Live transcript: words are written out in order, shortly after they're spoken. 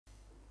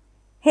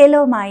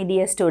Hello my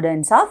dear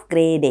students of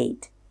grade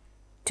 8.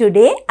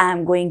 Today I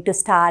am going to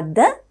start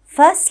the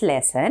first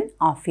lesson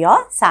of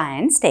your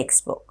science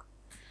textbook.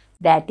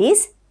 That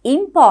is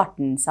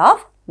importance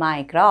of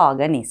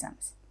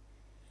microorganisms.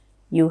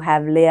 You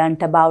have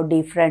learnt about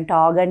different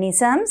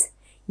organisms.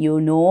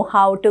 You know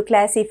how to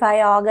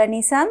classify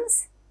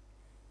organisms,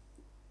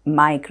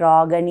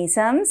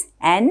 microorganisms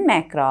and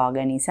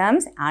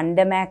macroorganisms.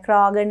 Under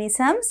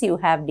macroorganisms you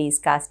have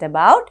discussed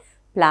about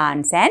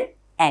plants and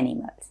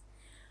animals.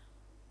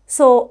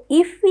 So,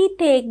 if we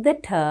take the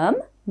term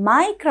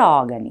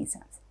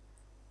microorganisms,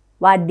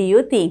 what do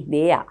you think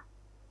they are?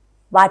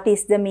 What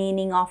is the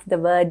meaning of the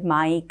word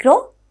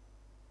micro?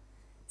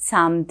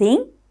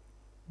 Something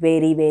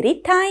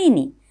very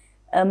tiny,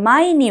 a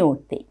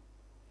minute thing.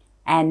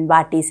 And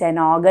what is an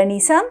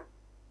organism?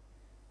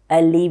 A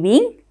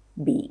living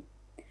being.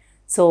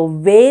 So,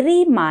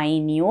 very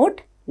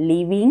minute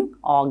living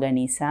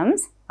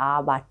organisms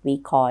are what we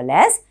call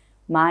as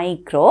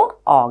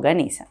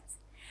microorganisms.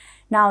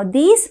 Now,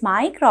 these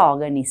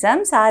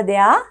microorganisms are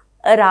there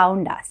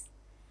around us,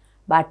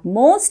 but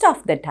most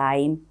of the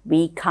time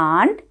we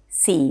can't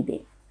see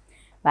them.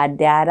 But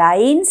there are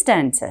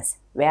instances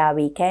where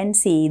we can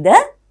see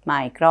the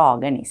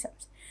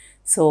microorganisms.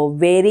 So,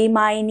 very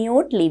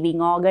minute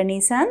living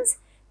organisms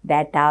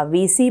that are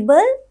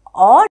visible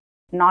or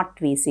not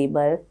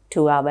visible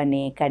to our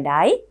naked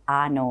eye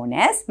are known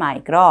as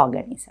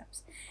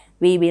microorganisms.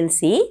 We will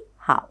see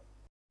how.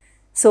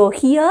 So,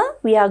 here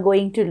we are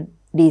going to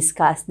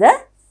discuss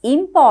the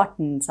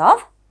importance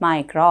of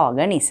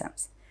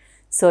microorganisms.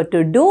 So,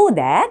 to do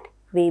that,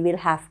 we will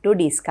have to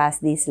discuss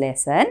this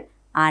lesson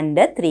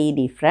under 3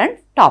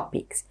 different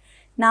topics.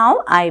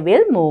 Now, I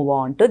will move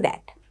on to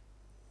that.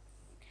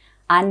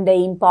 Under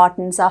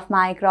importance of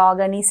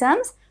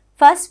microorganisms,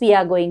 first we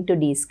are going to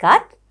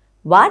discuss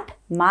what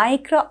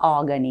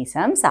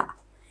microorganisms are.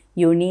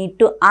 You need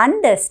to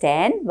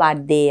understand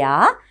what they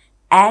are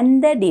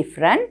and the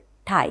different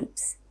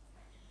types.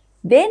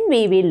 Then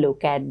we will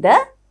look at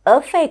the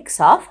effects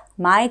of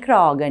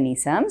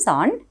microorganisms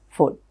on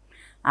food.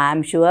 I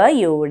am sure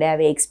you would have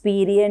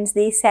experienced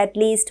this at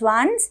least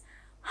once,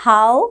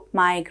 how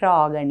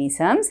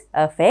microorganisms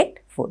affect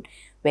food,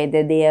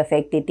 whether they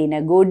affect it in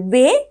a good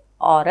way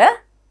or a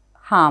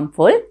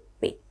harmful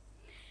way.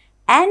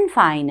 And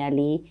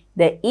finally,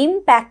 the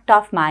impact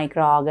of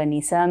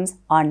microorganisms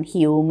on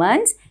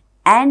humans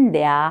and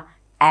their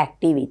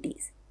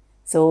activities.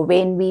 So,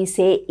 when we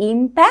say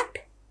impact,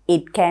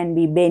 it can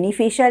be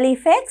beneficial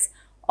effects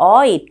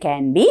or it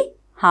can be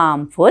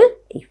harmful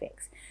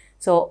effects.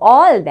 So,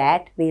 all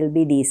that will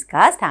be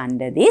discussed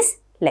under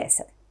this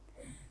lesson.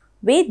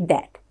 With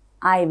that,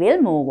 I will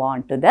move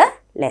on to the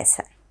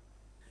lesson.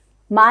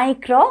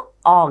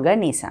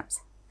 Microorganisms.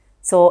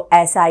 So,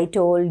 as I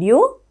told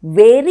you,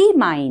 very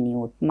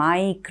minute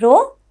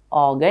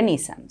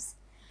microorganisms.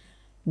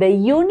 The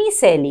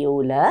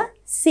unicellular,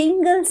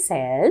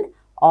 single-celled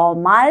or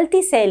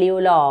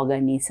multicellular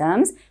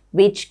organisms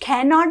which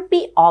cannot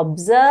be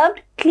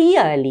observed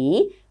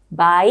clearly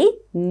by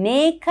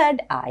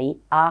naked eye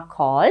are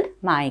called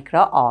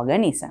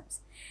microorganisms.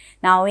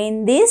 Now,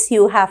 in this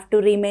you have to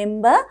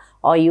remember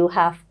or you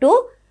have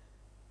to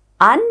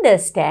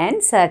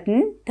understand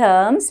certain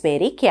terms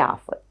very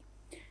carefully.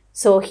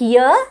 So,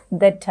 here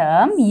the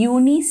term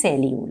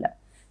unicellular.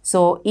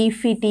 So,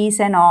 if it is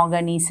an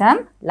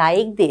organism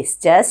like this,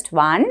 just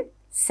one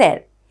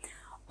cell,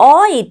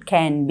 or it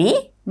can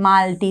be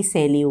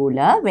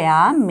multicellular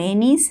where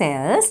many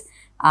cells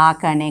are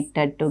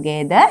connected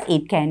together.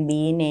 It can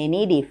be in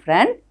any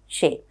different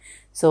shape.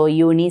 So,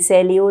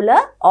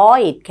 unicellular or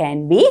it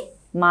can be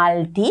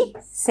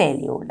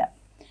multicellular,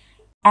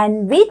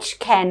 and which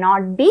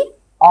cannot be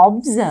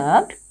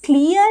observed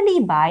clearly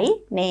by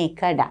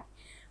naked eye.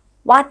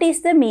 What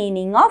is the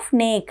meaning of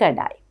naked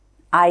eye?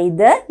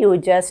 Either you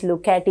just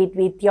look at it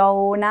with your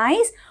own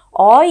eyes,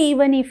 or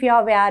even if you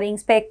are wearing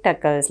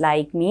spectacles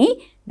like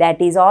me,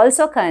 that is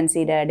also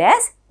considered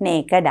as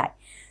naked eye.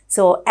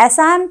 So, as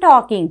I am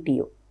talking to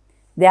you,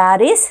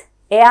 there is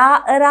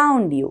air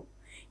around you.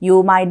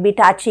 You might be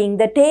touching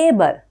the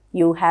table.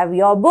 You have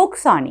your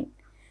books on it.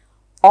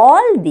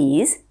 All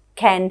these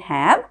can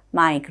have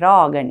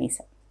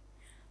microorganisms,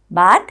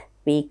 but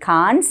we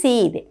can't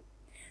see them.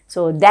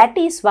 So, that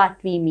is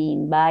what we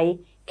mean by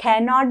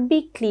cannot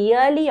be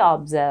clearly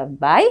observed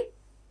by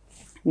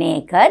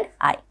naked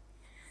eye.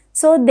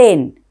 So,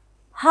 then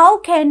how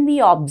can we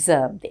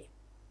observe them?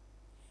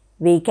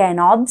 We can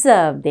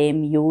observe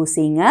them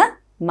using a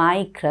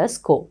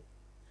microscope.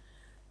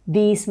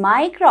 These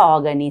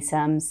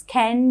microorganisms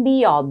can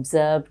be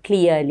observed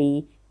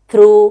clearly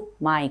through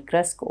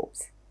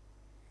microscopes.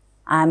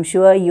 I am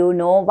sure you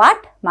know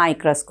what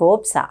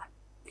microscopes are.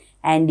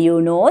 And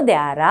you know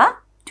there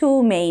are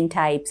 2 main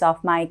types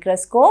of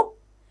microscope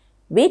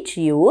which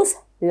use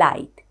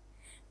light.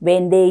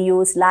 When they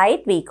use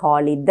light, we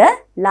call it the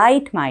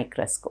light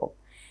microscope.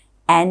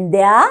 And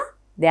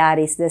there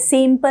is the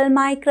simple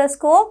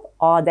microscope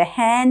or the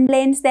hand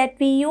lens that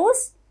we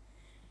use.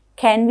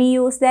 Can we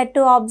use that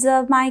to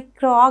observe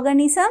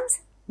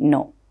microorganisms?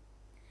 No.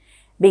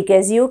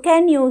 because you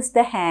can use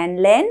the hand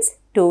lens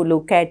to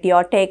look at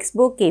your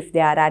textbook. If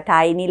there are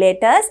tiny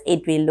letters,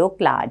 it will look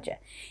larger.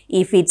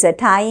 If it's a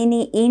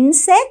tiny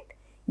insect,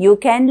 you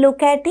can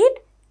look at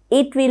it.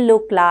 It will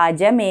look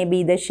larger.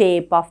 Maybe the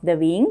shape of the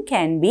wing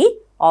can be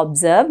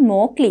observed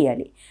more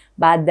clearly.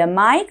 But the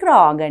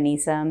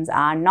microorganisms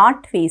are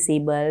not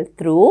visible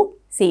through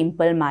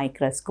simple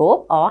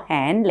microscope or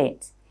hand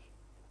lens.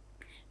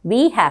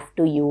 We have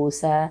to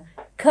use a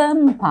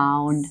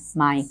compound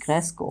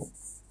microscope.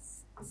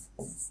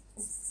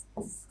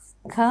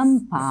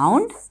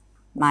 Compound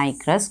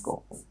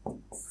microscope.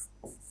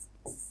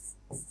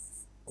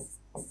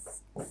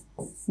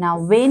 Now,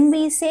 when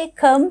we say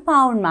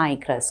compound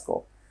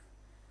microscope,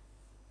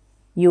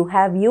 you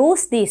have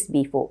used this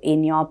before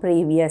in your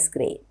previous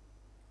grade.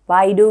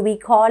 Why do we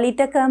call it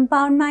a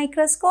compound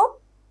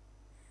microscope?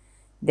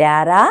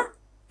 There are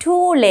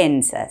two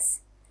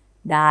lenses,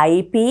 the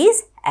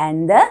eyepiece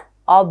and the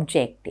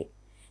objective.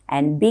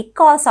 And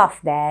because of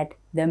that,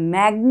 the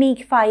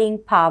magnifying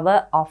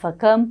power of a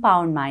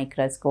compound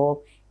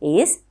microscope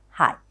is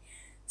high.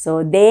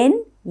 So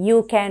then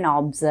you can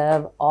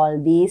observe all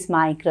these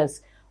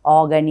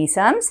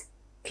microorganisms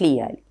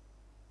clearly.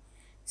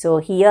 So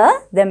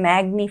here the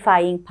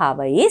magnifying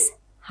power is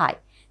high.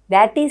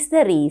 That is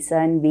the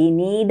reason we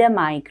need a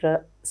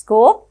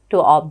microscope to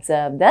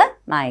observe the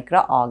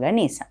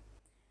microorganism.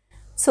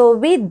 So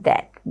with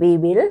that, we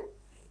will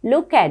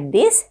look at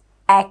this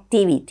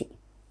activity.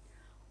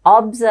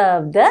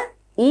 Observe the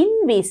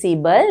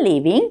invisible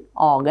living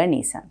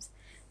organisms.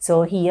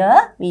 So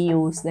here we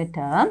use the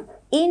term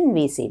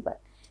invisible.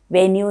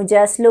 When you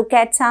just look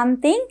at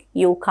something,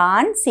 you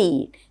can't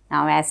see it.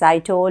 Now, as I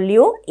told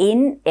you,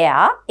 in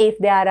air, if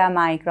there are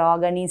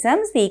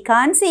microorganisms, we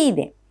can't see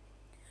them.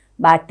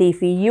 But if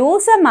we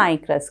use a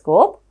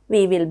microscope,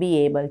 we will be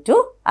able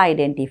to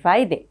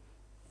identify them.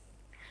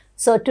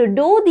 So, to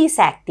do this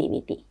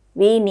activity,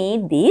 we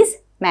need these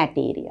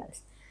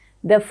materials.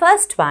 The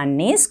first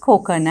one is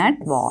coconut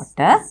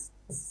water.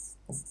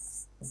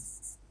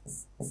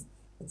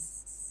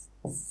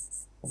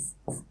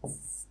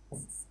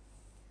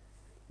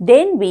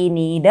 Then we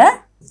need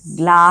a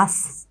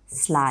glass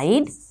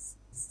slide.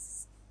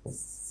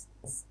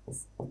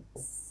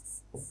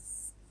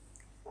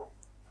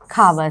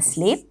 Cover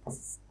slip,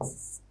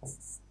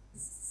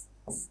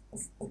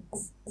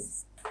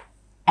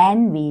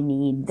 and we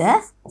need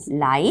the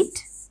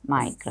light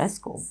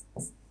microscope.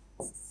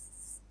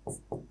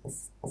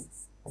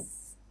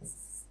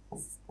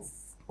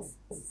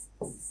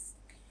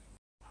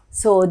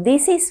 So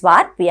this is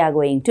what we are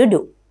going to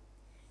do.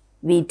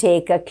 We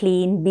take a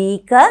clean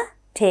beaker,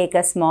 take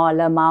a small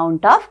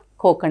amount of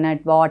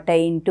coconut water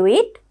into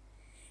it,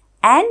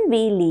 and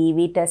we leave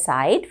it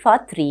aside for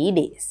 3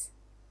 days.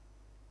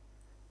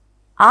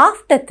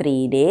 After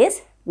 3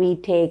 days, we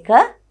take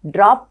a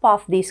drop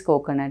of this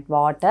coconut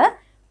water,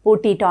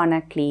 put it on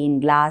a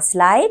clean glass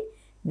slide,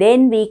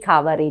 then we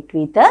cover it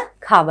with a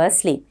cover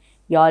slip.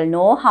 You all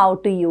know how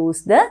to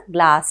use the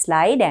glass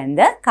slide and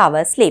the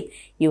cover slip.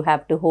 You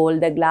have to hold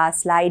the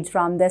glass slides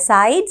from the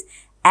sides,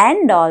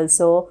 and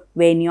also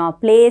when you are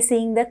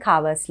placing the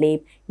cover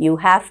slip, you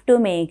have to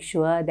make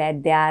sure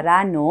that there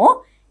are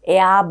no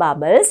air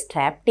bubbles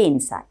trapped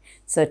inside.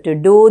 So to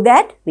do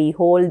that, we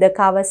hold the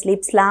cover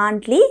slip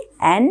slantly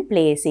and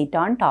place it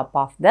on top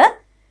of the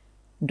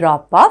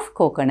drop of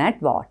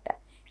coconut water.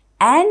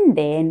 And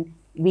then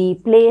we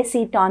place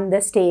it on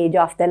the stage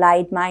of the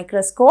light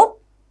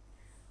microscope.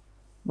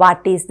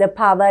 What is the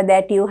power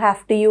that you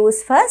have to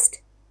use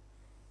first?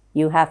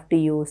 You have to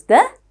use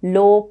the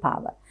low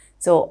power.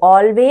 So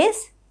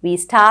always we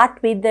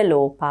start with the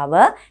low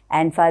power,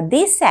 and for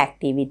this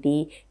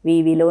activity,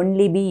 we will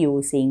only be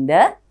using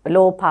the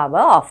low power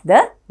of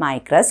the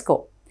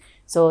microscope.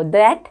 So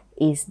that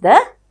is the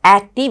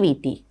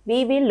activity.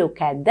 We will look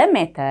at the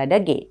method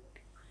again.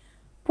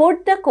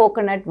 Put the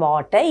coconut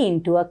water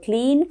into a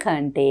clean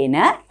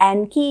container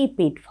and keep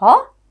it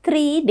for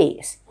 3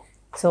 days.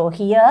 So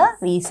here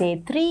we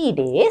say 3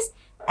 days,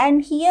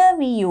 and here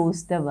we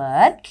use the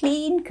word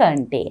clean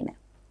container.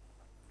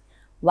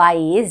 Why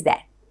is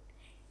that?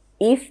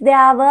 If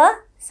there were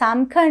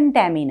some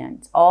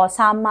contaminants or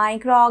some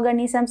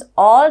microorganisms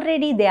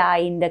already there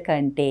in the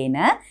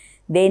container,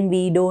 then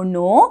we don't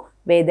know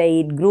whether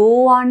it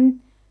grew on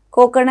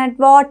coconut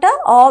water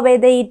or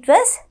whether it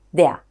was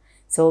there.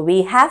 So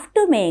we have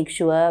to make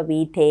sure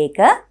we take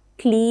a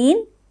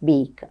clean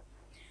beaker.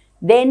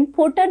 Then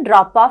put a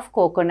drop of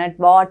coconut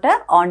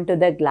water onto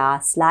the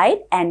glass slide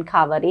and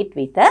cover it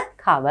with a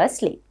cover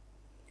slip.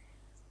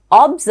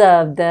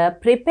 Observe the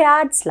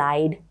prepared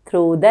slide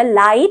through the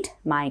light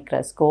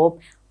microscope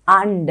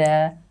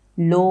under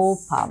low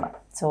power.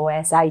 So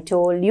as I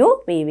told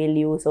you, we will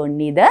use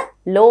only the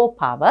low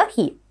power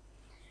here.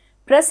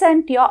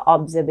 Present your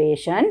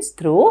observations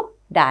through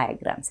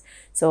diagrams.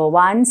 So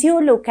once you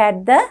look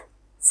at the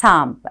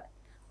sample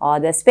or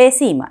the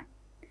specimen,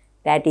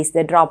 that is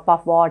the drop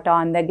of water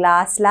on the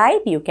glass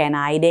slide, you can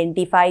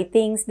identify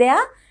things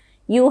there.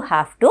 You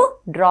have to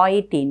draw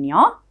it in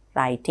your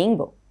writing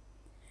book.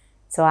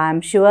 So I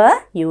am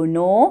sure you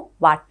know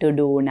what to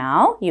do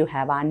now. You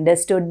have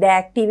understood the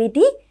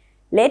activity.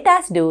 Let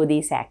us do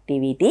this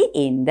activity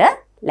in the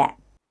lab.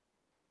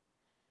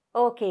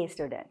 Okay,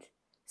 students.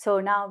 So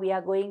now we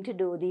are going to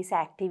do this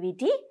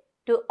activity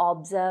to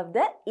observe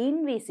the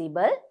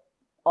invisible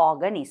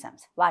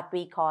organisms, what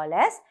we call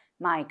as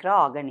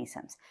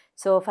microorganisms.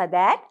 So for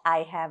that,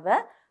 I have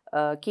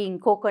a king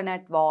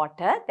coconut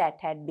water that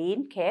had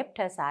been kept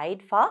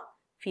aside for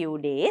few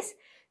days.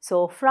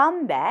 So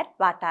from that,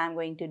 what I am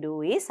going to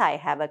do is I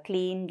have a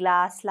clean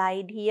glass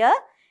slide here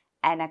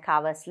and a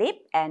cover slip,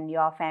 and you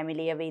are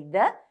familiar with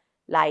the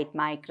light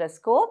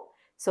microscope.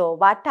 So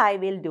what I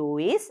will do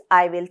is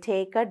I will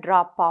take a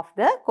drop of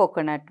the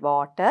coconut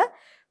water,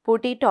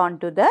 put it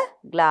onto the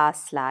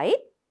glass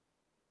slide,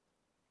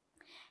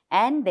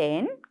 and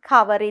then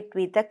cover it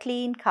with a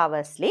clean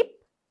cover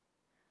slip.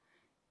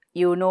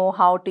 You know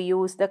how to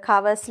use the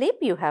cover slip.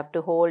 You have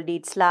to hold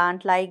it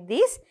slant like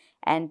this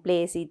and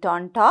place it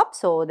on top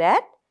so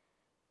that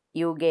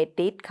you get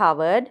it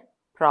covered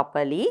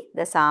properly.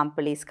 The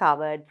sample is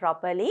covered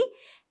properly.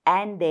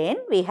 And then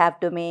we have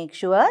to make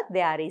sure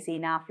there is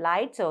enough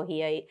light. So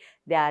here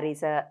there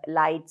is a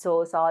light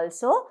source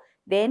also.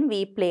 Then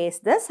we place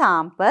the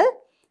sample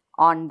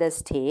on the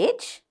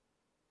stage.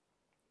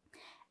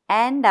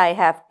 And I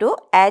have to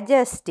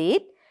adjust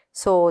it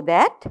so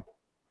that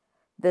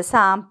the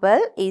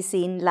sample is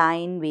in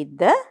line with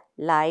the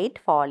light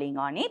falling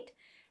on it.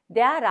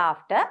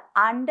 Thereafter,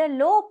 under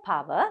low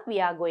power, we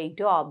are going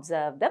to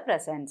observe the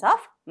presence of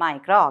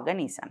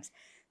microorganisms.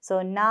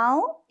 So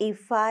now,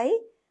 if I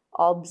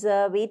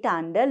observe it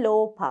under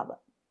low power,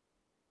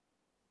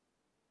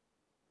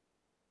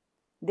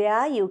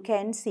 there you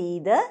can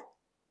see the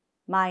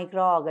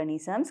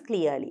microorganisms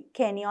clearly.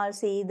 Can you all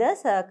see the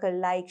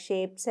circle-like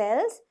shaped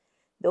cells?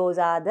 Those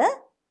are the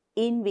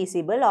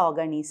invisible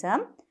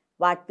organism,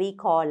 what we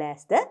call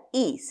as the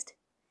yeast.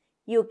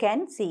 You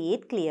can see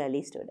it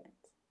clearly, students.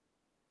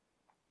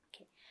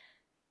 Okay.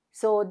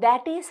 So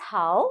that is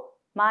how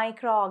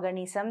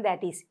microorganism,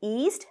 that is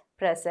yeast,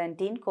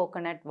 present in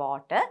coconut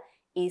water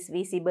is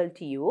visible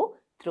to you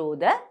through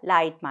the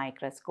light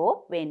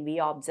microscope when we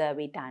observe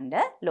it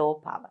under low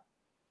power.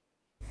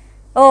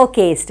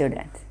 Okay,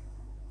 students.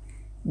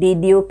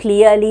 Did you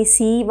clearly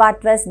see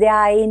what was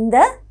there in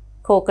the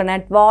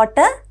coconut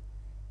water?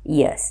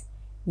 Yes.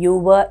 You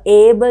were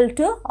able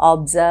to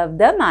observe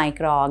the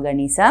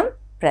microorganism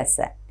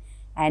present.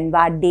 And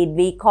what did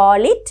we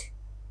call it?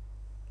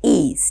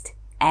 Yeast.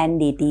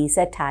 And it is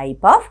a type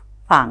of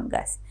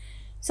fungus.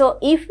 So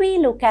if we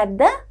look at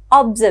the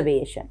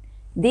observation,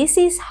 this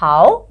is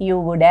how you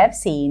would have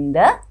seen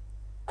the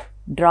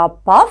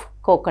drop of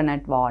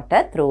coconut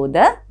water through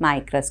the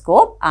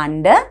microscope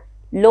under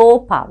low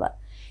power.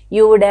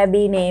 You would have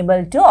been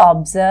able to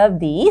observe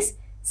these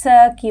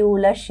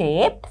circular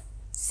shaped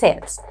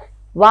cells.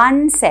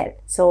 One cell.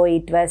 So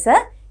it was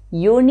a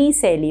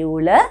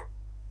unicellular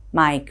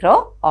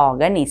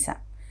microorganism.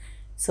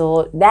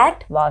 So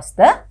that was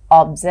the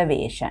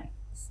observation.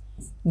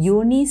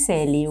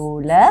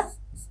 Unicellular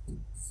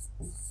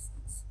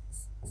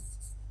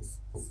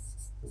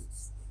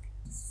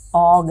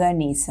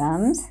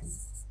organisms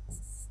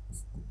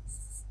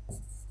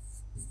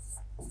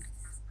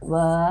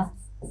were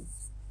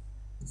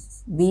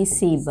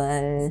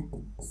visible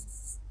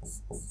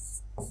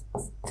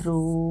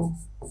through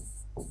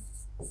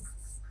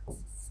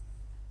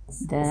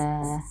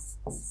the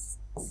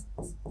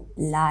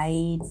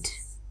light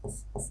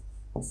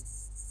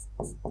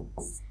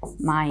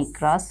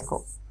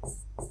microscope.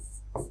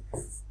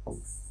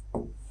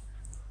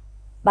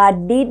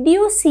 But did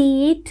you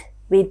see it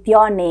with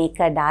your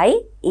naked eye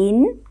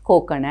in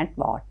coconut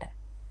water?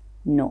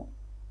 No.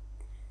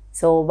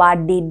 So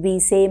what did we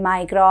say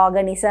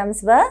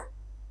microorganisms were?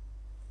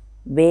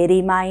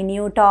 Very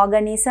minute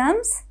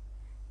organisms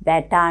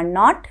that are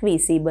not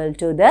visible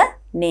to the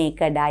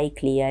naked eye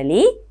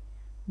clearly,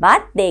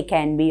 but they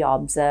can be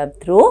observed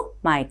through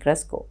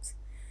microscopes.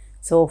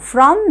 So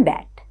from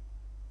that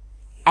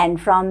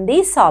and from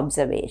this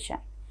observation,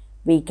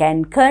 we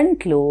can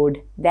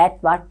conclude that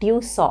what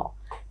you saw,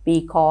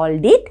 we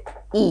called it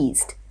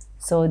yeast.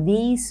 So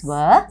these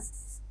were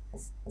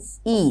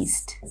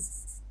yeast,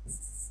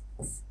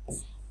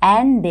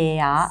 and they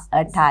are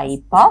a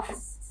type of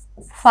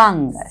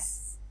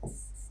fungus.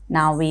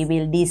 Now we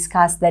will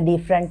discuss the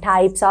different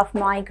types of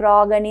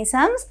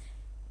microorganisms.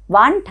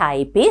 One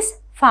type is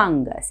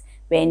fungus.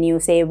 When you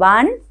say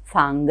one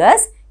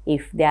fungus,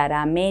 if there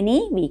are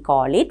many, we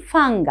call it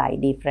fungi.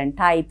 Different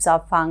types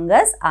of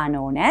fungus are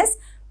known as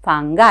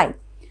fungi.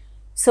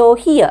 So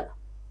here,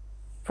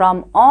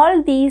 from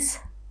all these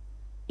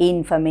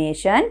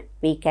information,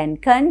 we can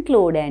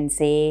conclude and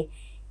say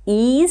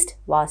yeast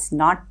was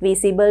not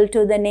visible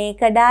to the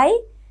naked eye,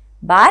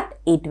 but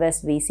it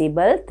was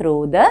visible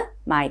through the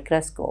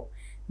microscope.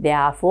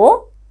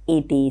 Therefore,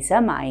 it is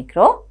a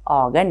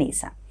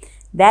microorganism.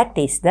 That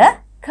is the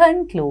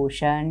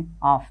conclusion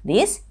of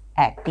this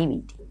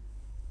activity.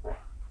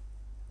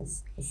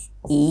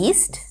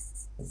 Yeast,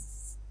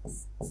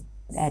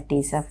 that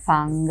is a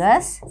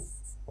fungus,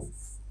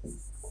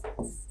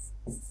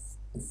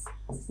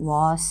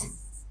 was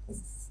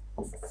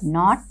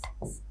not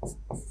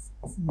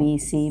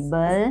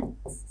visible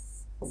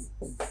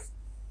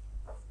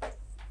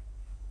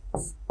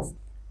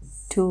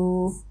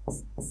to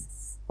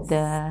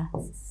the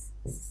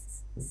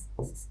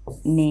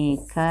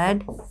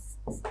naked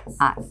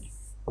eye,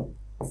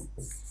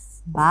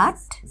 but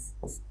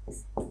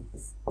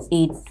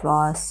it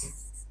was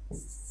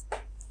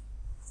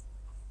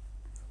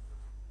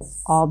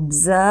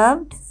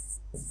observed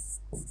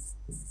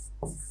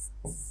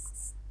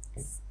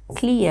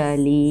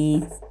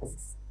clearly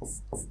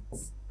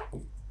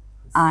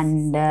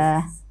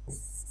under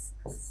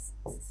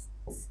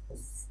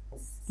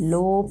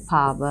low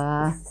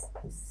power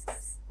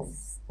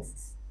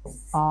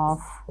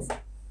of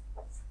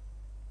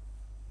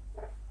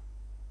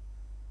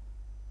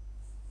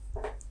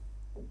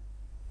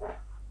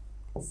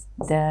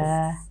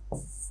the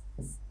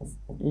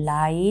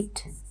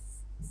light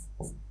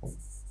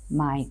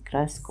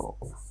microscope.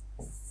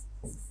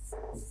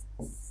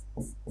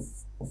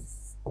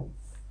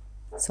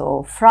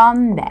 So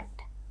from that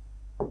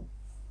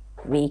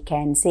we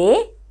can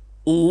say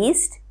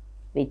yeast,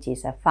 which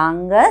is a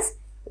fungus,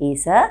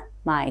 is a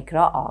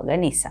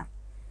microorganism.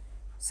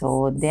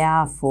 So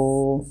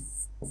therefore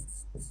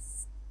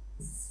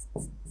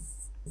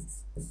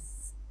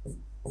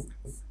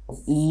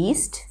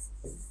yeast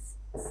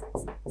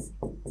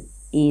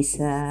is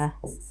a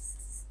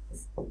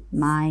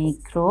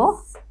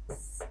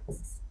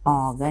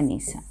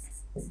microorganism.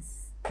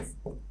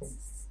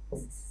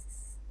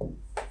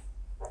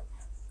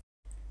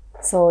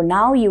 So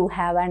now you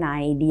have an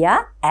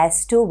idea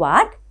as to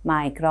what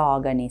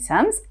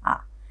microorganisms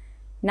are.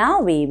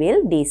 Now we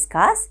will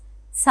discuss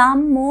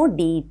some more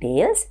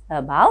details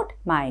about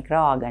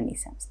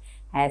microorganisms,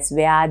 as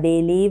where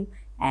they live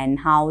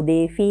and how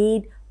they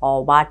feed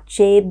or what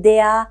shape they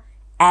are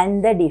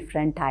and the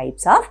different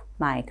types of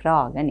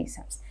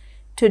microorganisms.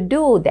 To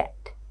do that,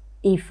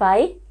 if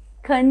I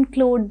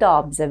conclude the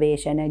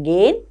observation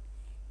again,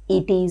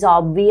 it is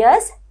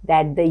obvious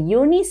that the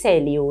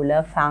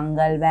unicellular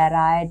fungal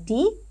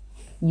variety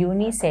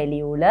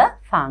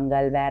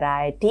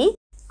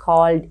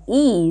called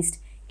yeast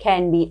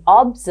can be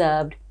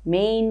observed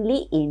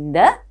mainly in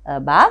the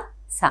above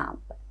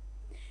sample.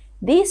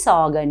 This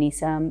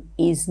organism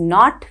is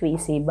not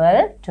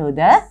visible to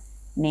the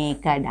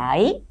naked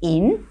eye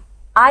in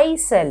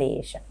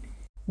isolation.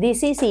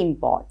 This is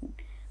important.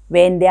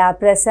 When they are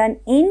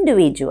present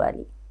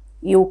individually,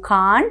 you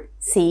can't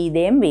see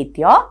them with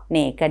your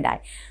naked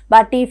eye.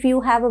 But if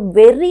you have a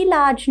very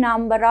large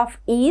number of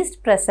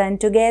yeast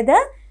present together,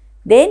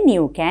 then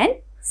you can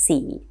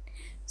see it.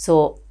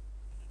 So,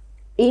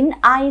 in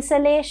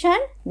isolation,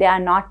 they are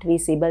not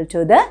visible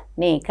to the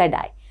naked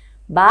eye,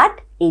 but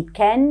it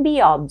can be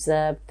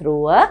observed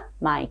through a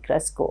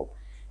microscope.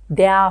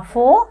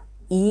 Therefore,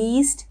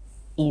 yeast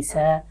is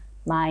a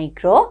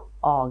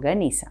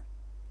microorganism.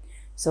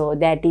 So,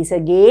 that is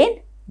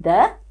again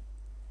the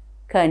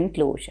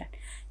conclusion.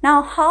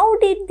 Now, how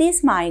did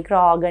this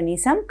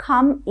microorganism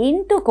come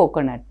into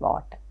coconut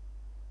water?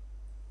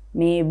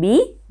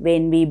 Maybe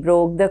when we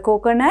broke the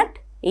coconut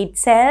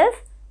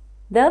itself,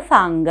 the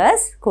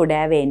fungus could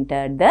have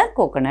entered the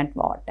coconut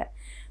water.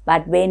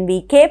 But when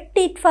we kept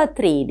it for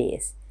 3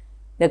 days,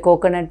 the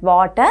coconut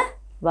water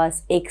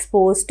was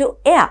exposed to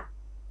air.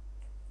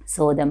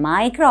 So, the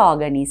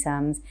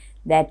microorganisms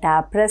that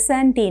are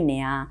present in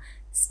air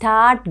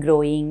start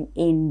growing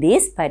in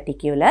this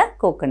particular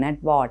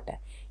coconut water.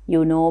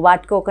 You know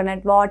what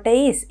coconut water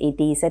is? It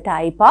is a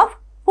type of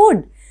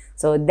food.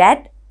 So,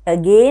 that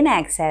again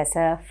acts as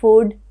a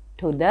food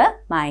to the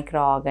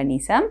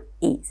microorganism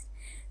yeast.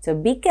 So,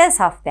 because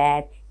of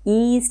that,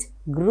 yeast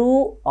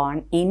grew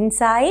on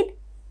inside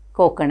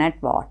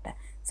coconut water.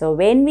 So,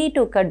 when we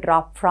took a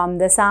drop from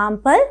the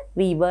sample,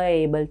 we were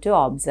able to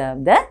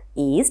observe the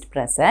yeast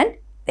present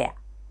there.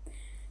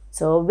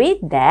 So,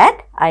 with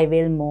that, I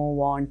will move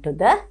on to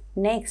the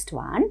next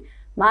one.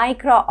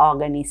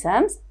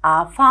 Microorganisms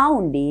are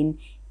found in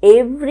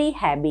every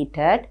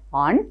habitat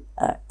on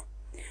earth.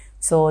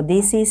 So,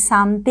 this is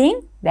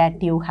something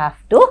that you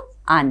have to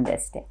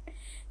understand.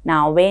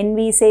 Now, when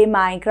we say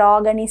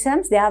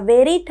microorganisms, they are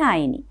very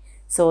tiny.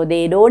 So,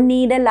 they don't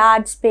need a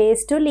large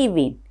space to live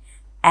in.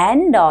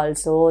 And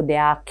also, they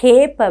are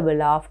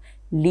capable of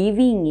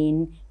living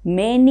in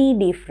many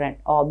different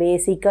or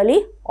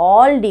basically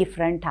all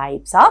different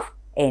types of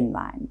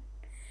environment.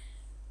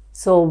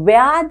 So,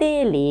 where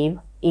they live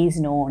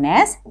is known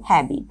as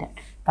habitat.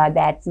 For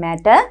that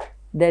matter,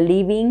 the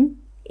living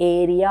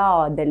area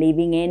or the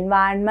living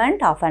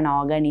environment of an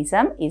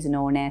organism is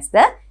known as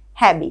the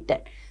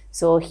habitat.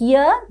 So,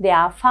 here they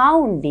are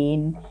found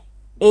in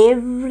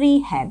every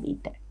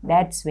habitat.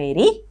 That's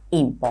very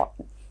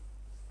important.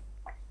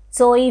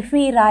 So, if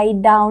we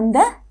write down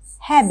the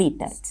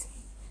habitats,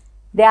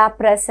 they are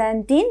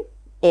present in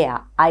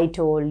air. I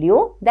told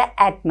you the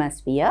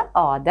atmosphere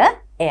or the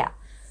air.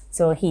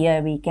 So,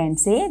 here we can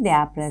say they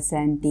are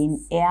present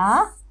in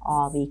air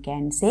or we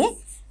can say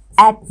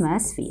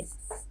atmosphere.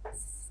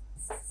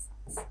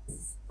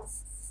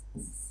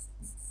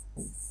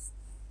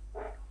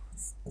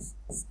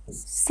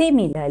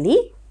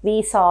 Similarly,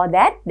 we saw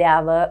that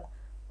there were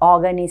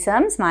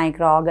organisms,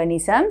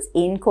 microorganisms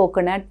in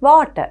coconut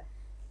water.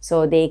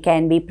 So, they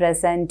can be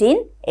present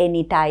in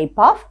any type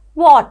of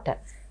water.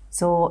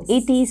 So,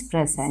 it is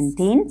present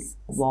in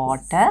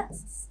water.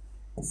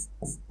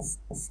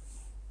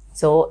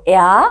 So,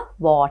 air,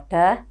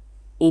 water,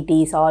 it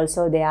is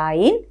also there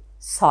in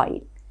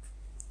soil.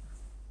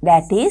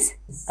 That is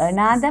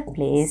another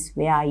place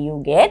where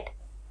you get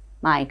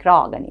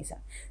microorganisms.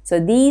 So,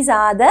 these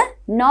are the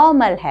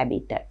normal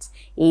habitats.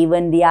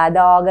 Even the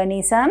other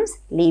organisms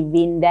live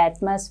in the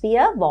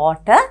atmosphere,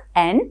 water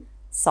and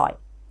soil.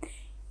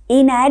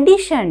 In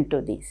addition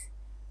to this,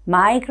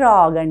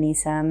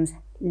 microorganisms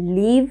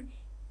live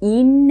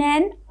in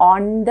and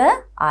on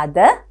the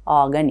other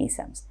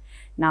organisms.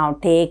 Now,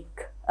 take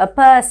a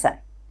person.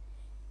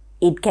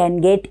 It can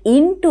get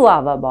into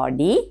our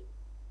body.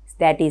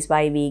 That is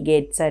why we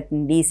get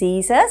certain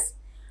diseases.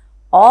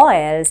 Or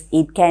else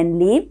it can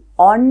live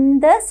on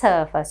the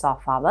surface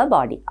of our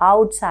body,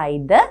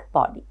 outside the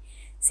body.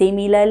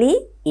 Similarly,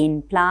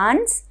 in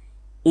plants,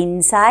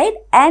 inside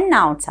and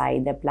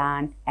outside the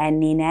plant,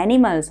 and in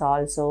animals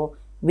also,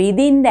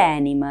 within the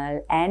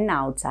animal and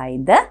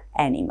outside the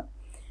animal.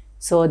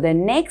 So, the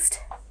next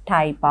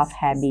type of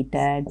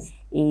habitat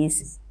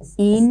is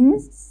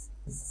in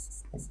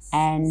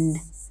and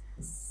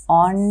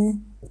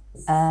on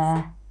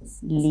a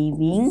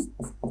living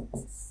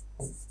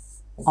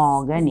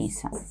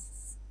organism.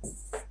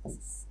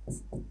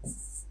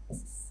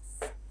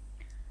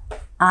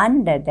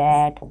 Under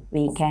that,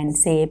 we can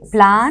say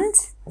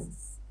plants,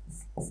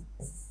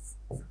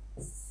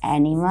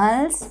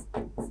 animals,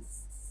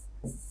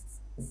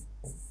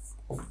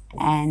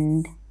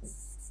 and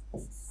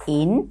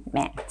in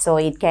man. So,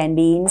 it can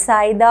be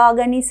inside the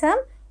organism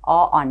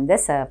or on the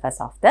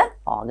surface of the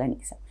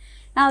organism.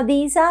 Now,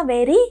 these are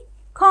very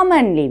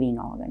common living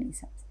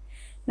organisms.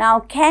 Now,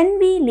 can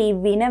we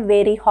live in a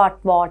very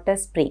hot water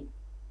spring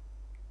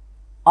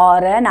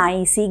or an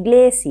icy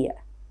glacier?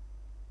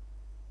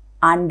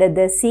 Under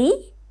the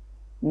sea?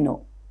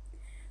 No.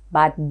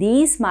 But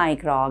these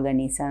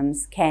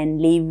microorganisms can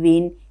live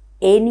in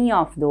any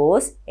of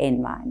those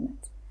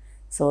environments.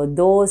 So,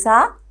 those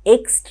are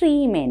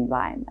extreme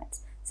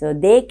environments. So,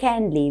 they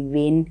can live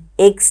in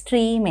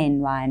extreme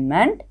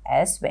environment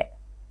as well.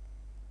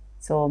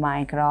 So,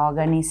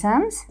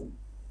 microorganisms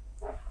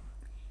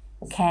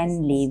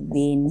can live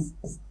in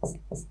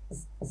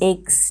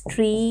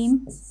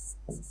extreme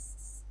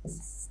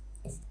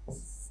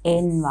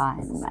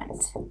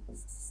environment.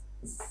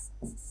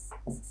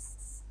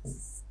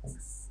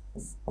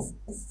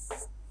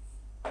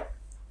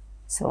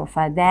 So,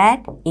 for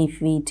that,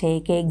 if we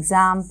take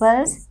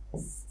examples,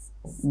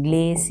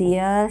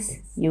 glaciers,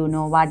 you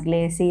know what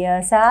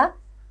glaciers are?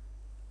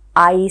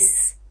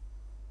 Ice,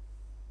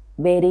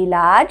 very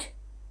large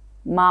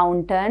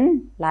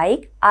mountain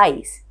like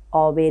ice,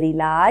 or very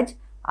large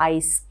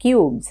ice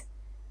cubes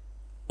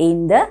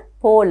in the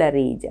polar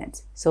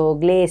regions. So,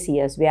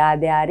 glaciers where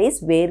there is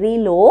very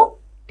low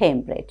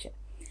temperature.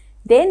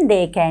 Then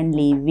they can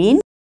live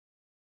in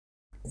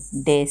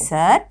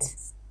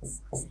deserts.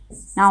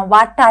 Now,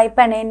 what type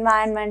of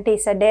environment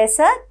is a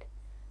desert?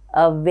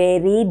 A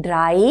very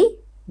dry,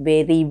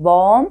 very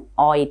warm,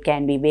 or it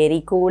can be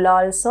very cool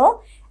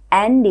also,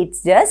 and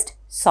it's just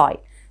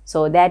soil.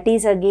 So, that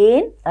is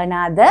again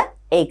another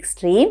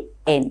extreme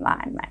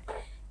environment.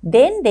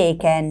 Then they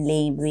can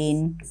live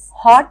in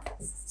hot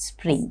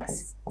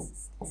springs.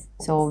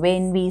 So,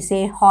 when we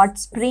say hot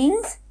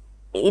springs,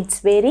 it's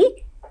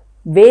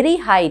very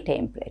high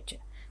temperature.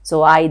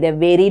 So, either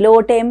very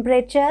low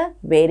temperature,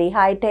 very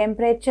high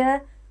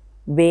temperature,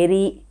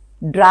 very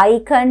dry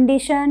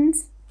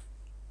conditions,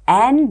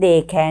 and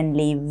they can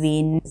live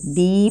in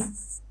deep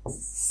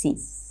sea.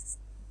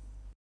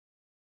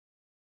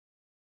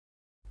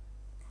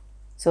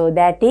 So,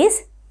 that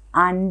is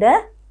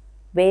under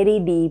very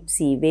deep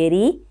sea,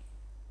 very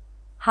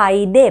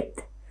high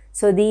depth.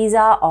 So, these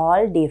are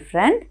all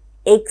different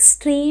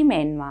extreme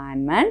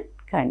environment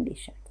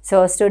conditions.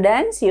 So,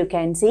 students, you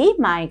can see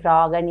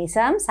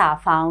microorganisms are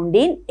found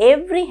in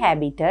every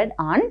habitat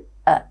on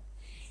earth.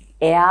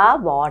 Air,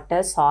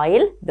 water,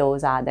 soil,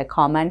 those are the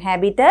common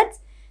habitats.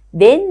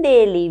 Then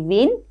they live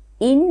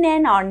in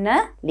and on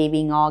a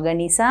living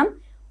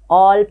organism,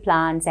 all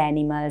plants,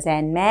 animals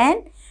and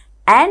man.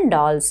 And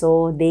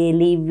also they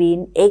live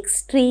in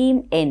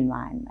extreme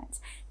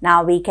environments.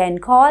 Now, we can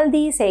call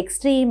these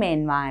extreme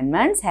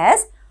environments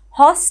as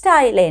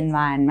hostile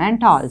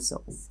environment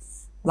also.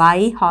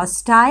 Why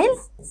hostile?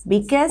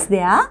 Because they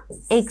are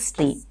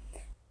extreme.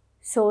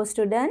 So,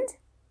 students,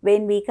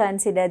 when we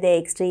consider the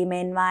extreme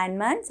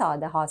environments or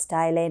the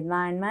hostile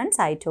environments,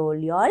 I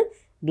told you all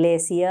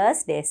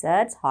glaciers,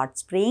 deserts, hot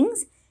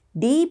springs,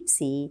 deep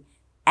sea,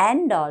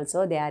 and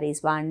also there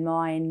is one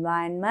more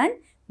environment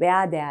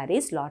where there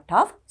is lot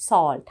of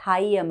salt,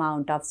 high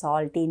amount of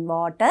salt in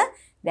water,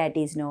 that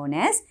is known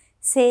as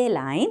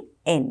saline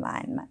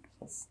environment.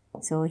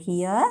 So,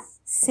 here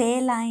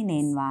saline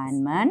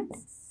environment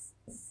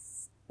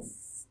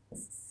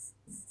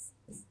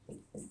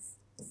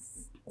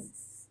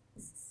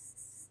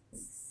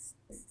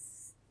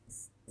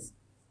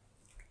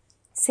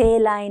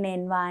Saline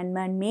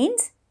environment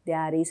means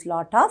there is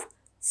lot of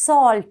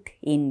salt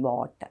in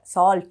water,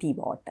 salty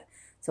water.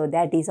 So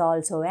that is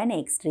also an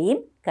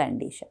extreme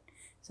condition.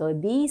 So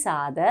these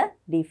are the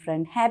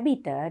different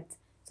habitats.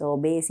 So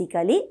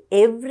basically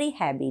every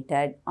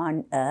habitat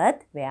on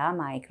earth where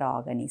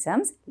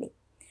microorganisms live.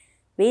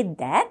 With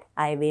that,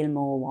 I will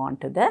move on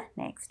to the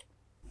next.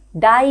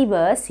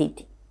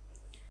 Diversity.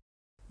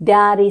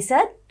 There is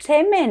a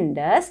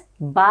tremendous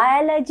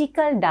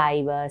biological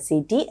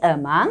diversity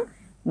among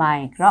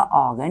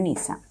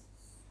microorganisms.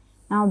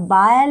 Now,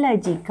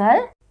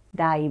 biological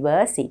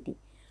diversity.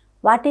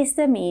 What is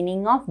the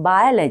meaning of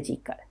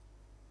biological?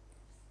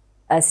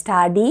 A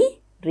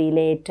study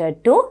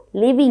related to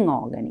living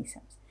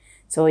organisms.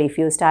 So, if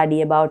you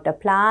study about a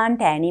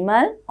plant,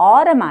 animal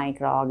or a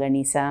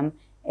microorganism,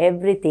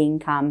 everything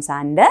comes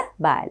under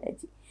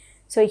biology.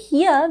 So,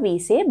 here we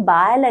say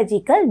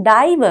biological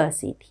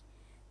diversity.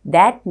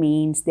 That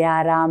means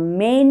there are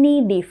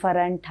many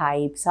different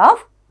types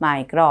of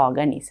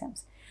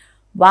microorganisms.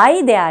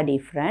 Why they are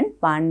different?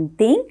 One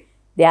thing,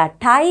 their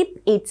type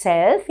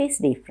itself is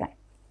different.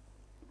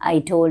 I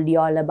told you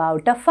all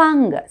about a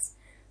fungus.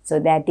 So,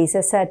 that is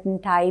a certain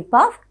type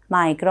of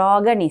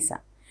microorganism.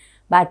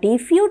 But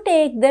if you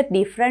take the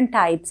different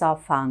types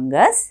of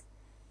fungus,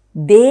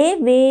 they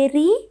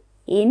vary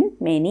in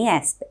many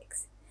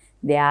aspects.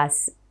 Their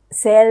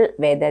cell,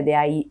 whether they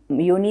are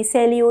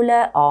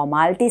unicellular or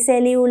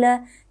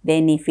multicellular,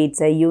 then if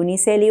it's a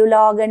unicellular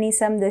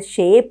organism, the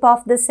shape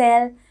of the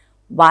cell,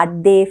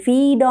 what they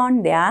feed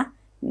on, their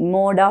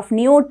mode of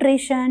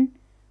nutrition,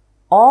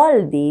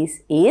 all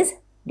this is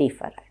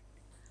different.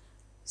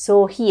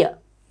 So here,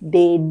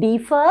 they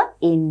differ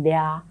in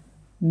their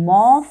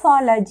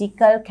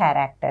morphological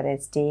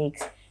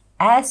characteristics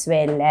as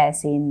well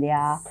as in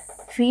their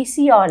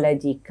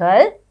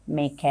physiological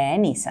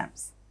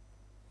mechanisms.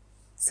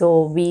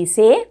 So we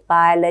say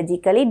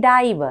biologically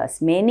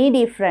diverse, many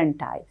different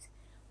types.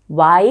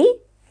 Why?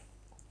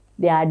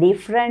 They are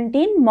different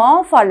in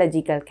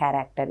morphological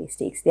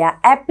characteristics, their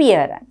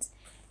appearance.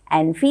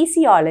 And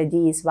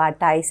physiology is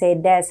what I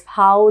said as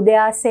how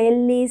their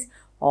cell is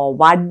or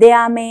what they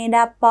are made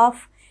up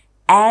of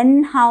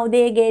and how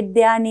they get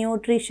their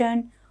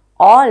nutrition.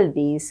 All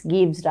this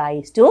gives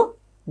rise to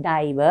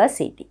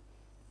diversity.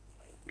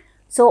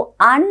 So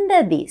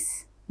under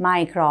this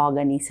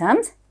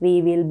microorganisms,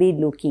 we will be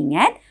looking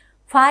at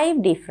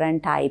 5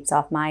 different types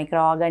of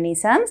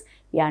microorganisms.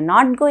 We are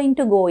not going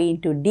to go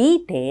into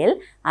detail.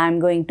 I am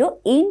going to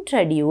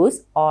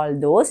introduce all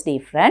those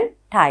different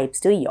types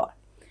to you all.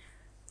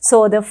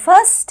 So, the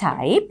first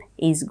type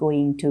is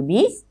going to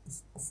be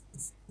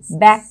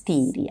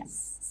bacteria.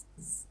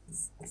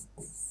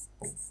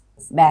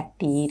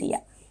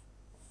 Bacteria.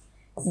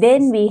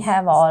 Then we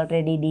have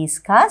already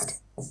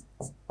discussed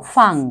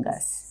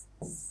fungus.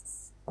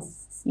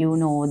 You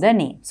know the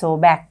name. So,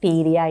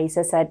 bacteria is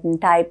a certain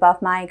type of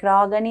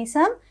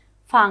microorganism.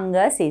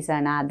 Fungus is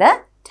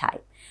another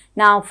type.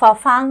 Now, for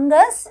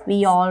fungus,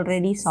 we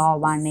already saw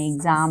one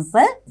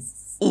example,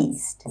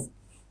 yeast.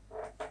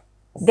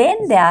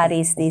 Then there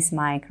is this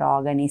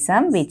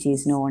microorganism which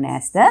is known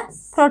as the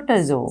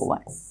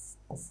protozoan.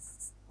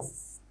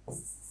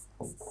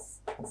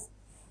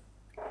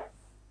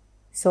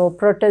 So,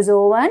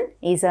 protozoan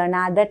is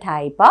another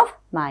type of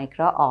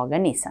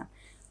microorganism.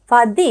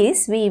 For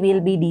this, we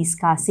will be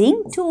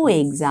discussing 2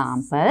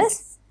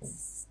 examples,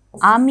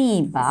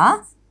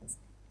 amoeba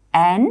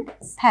and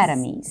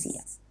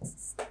paramecium.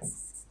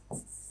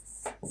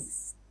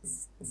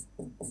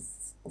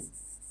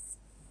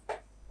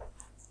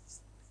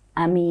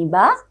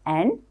 Amoeba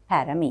and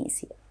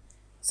paramecium.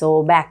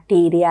 So,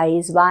 bacteria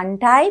is one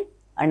type,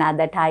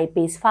 another type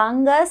is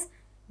fungus,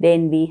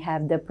 then we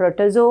have the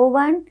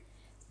protozoan,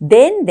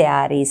 then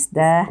there is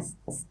the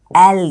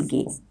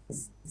algae.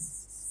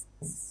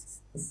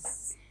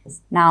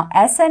 Now,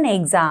 as an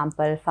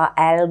example for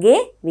algae,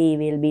 we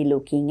will be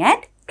looking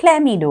at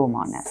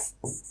Chlamydomonas.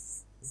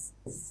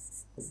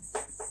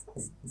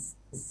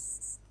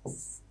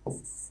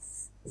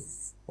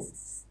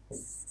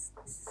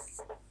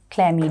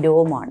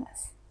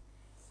 Chlamydomonas.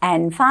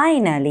 And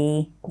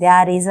finally,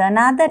 there is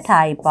another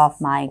type of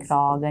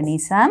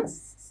microorganism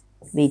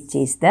which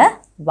is the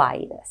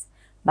virus.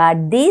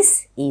 But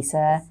this is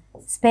a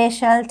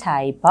special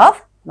type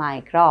of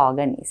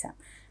microorganism.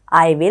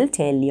 I will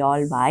tell you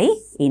all why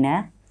in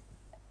a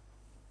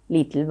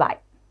little while.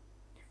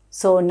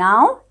 So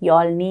now you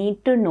all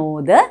need to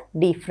know the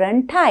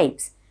different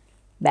types: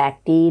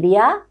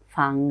 bacteria,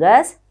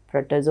 fungus,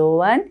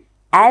 protozoan,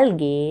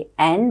 algae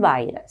and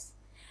virus.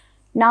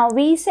 Now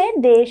we said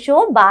they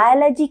show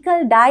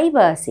biological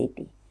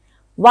diversity.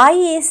 Why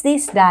is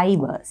this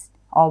diverse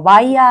or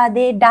why are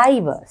they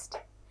diverse?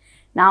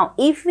 Now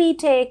if we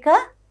take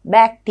a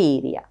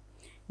bacteria,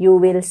 you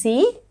will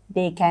see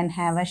they can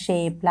have a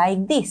shape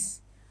like this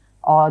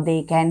or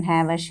they can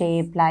have a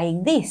shape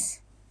like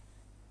this.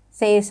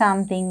 Say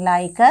something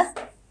like a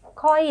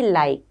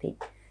coil-like thing.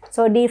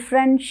 So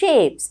different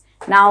shapes.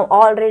 Now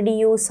already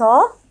you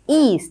saw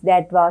yeast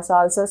that was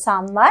also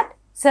somewhat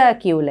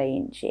circular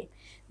in shape.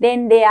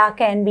 Then there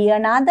can be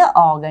another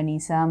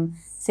organism,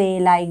 say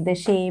like the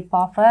shape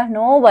of a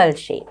novel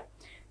shape.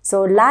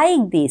 So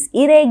like this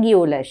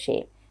irregular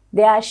shape,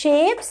 their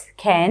shapes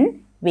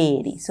can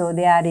vary. So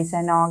there is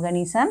an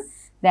organism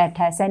that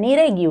has an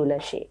irregular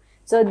shape.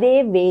 So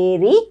they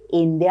vary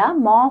in their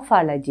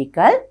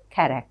morphological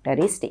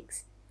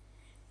characteristics.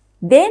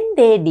 Then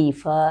they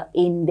differ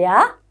in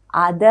their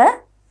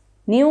other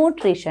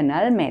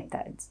nutritional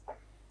methods.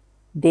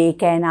 They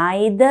can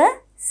either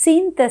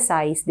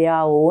synthesize their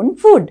own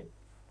food.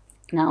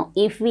 Now,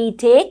 if we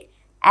take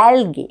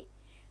algae,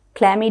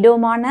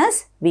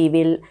 Chlamydomonas, we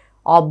will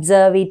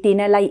observe it in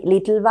a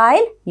little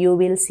while. You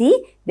will see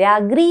they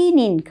are green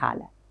in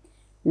color.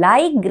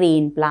 Like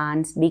green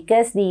plants,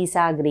 because these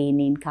are green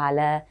in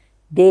color,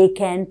 they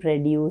can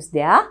produce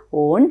their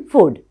own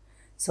food.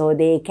 So,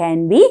 they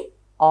can be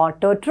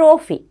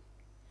autotrophic.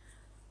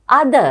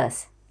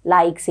 Others,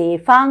 like say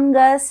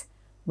fungus,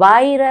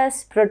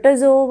 virus,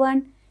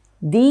 protozoan,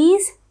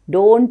 these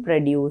don't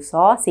produce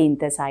or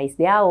synthesize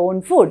their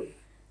own food.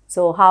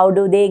 So, how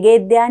do they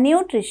get their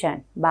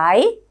nutrition?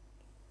 By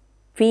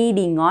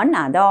feeding on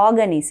other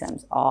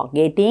organisms or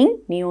getting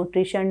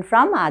nutrition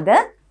from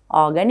other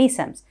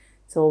organisms.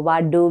 So,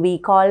 what do we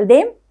call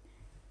them?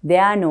 They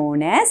are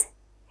known as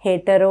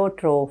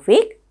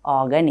heterotrophic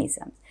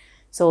organisms.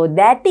 So,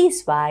 that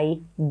is why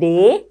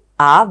they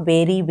are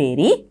very,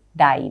 very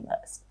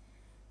diverse.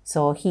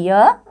 So,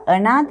 here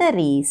another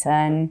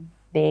reason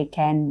they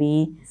can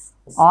be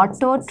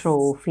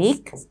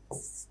autotrophic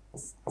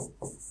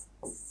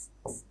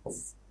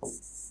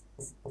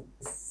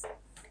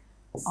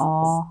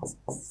or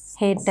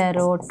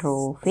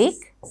heterotrophic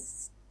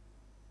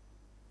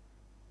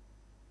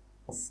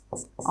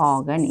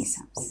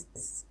organisms.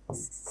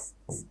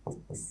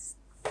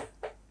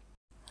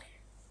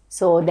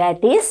 So,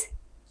 that is,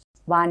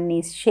 one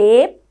is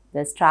shape,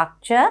 the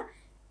structure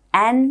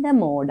and the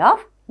mode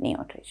of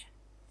nutrition.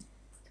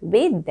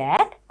 With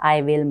that,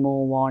 I will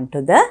move on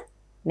to the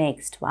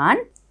next one.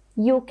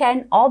 You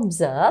can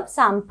observe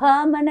some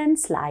permanent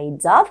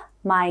slides of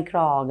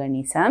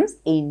microorganisms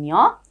in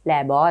your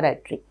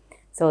laboratory.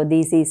 So,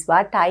 this is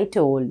what I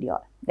told you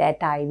all, that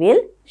I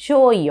will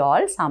show you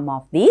all some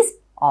of these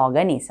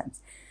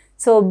organisms.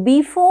 So,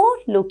 before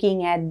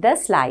looking at the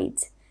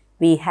slides,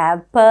 we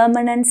have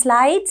permanent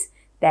slides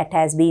that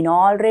has been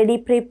already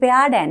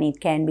prepared and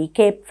it can be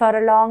kept for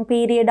a long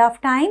period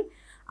of time.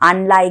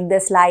 Unlike the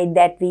slide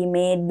that we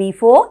made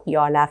before, you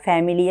all are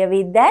familiar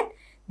with that.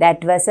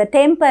 That was a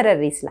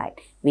temporary slide.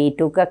 We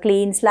took a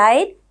clean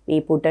slide, we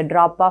put a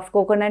drop of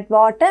coconut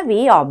water,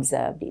 we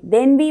observed it.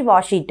 Then we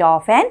wash it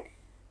off and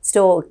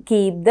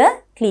keep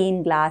the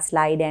clean glass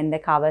slide and the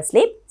cover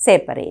slip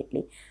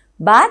separately.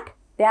 But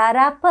there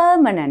are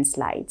permanent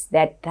slides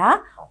that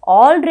are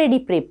already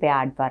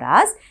prepared for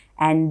us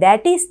and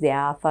that is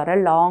there for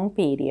a long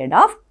period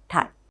of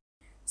time.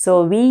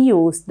 So, we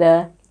use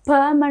the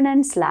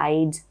permanent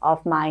slides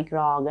of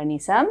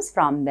microorganisms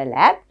from the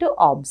lab to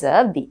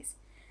observe these.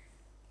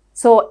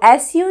 So,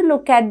 as you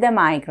look at the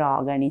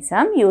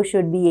microorganism, you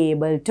should be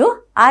able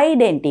to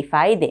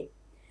identify them.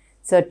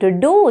 So, to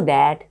do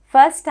that,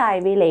 first I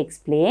will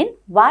explain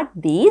what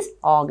these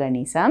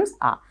organisms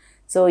are.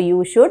 So,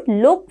 you should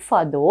look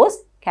for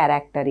those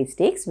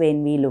characteristics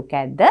when we look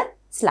at the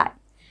slide.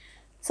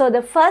 So,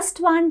 the first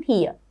one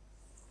here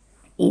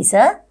is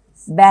a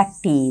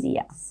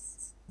bacteria.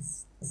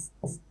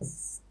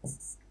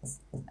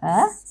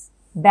 A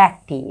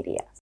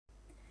bacteria.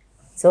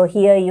 So,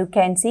 here you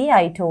can see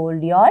I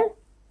told you all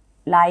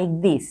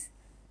like this,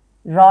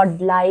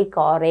 rod-like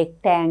or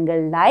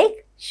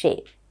rectangle-like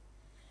shape.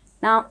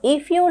 Now,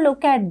 if you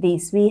look at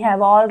this, we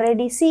have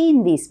already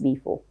seen this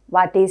before.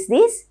 What is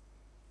this?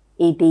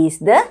 It is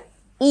the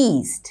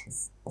yeast.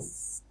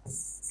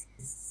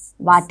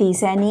 What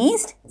is an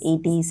yeast?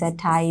 It is a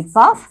type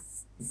of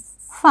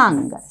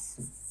fungus.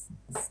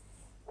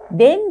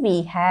 Then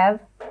we have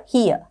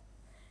here.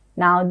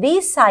 Now,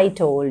 this I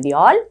told you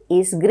all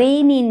is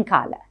green in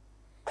color.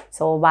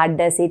 So, what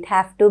does it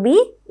have to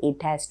be?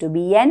 It has to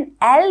be an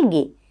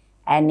algae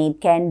and it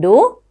can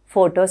do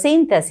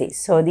photosynthesis.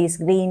 So, this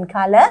green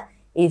color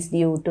is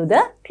due to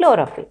the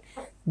chlorophyll.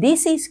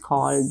 This is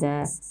called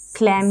the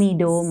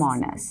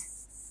Chlamydomonas.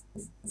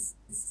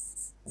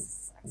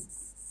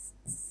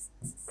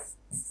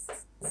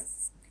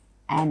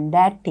 And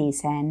that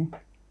is an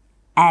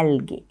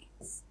algae.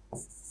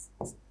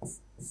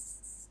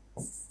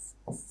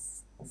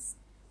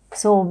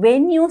 So,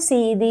 when you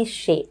see this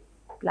shape,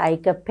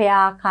 like a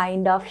pear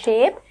kind of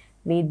shape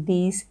with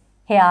these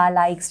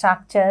hair-like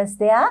structures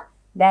there,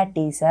 that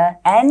is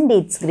and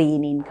it's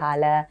green in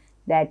color,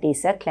 that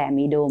is a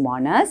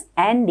Chlamydomonas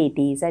and it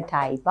is a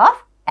type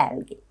of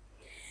algae.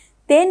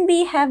 Then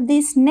we have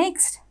this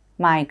next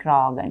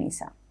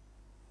microorganism.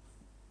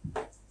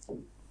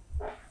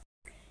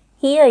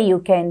 Here you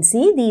can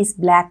see these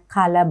black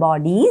color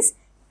bodies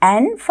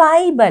and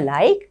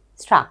fiber-like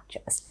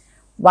structures.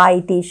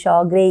 Whitish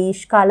or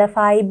greyish color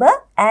fiber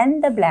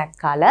and the black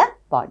color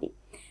body.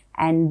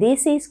 And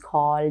this is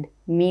called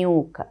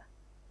mucor.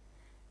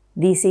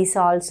 This is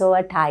also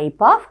a type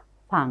of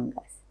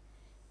fungus.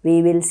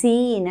 We will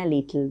see in a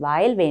little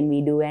while when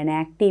we do an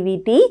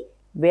activity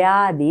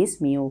where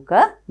this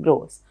mucus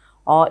grows.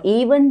 Or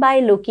even by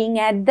looking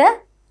at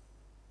the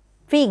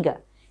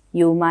figure,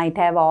 you might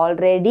have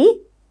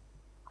already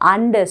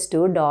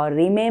understood or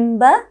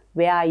remember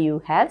where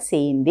you have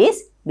seen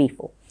this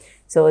before.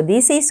 So,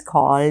 this is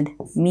called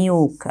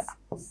mucus.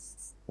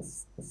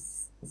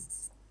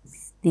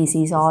 This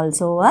is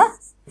also a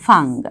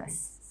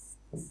fungus.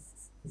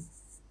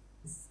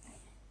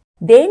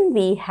 Then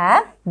we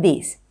have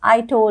this.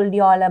 I told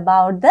you all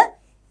about the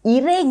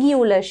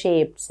irregular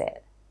shaped cell.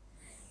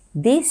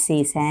 This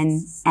is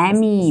an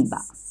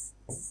amoeba.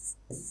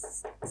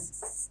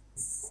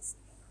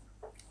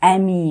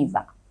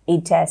 Amoeba.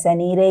 It has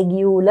an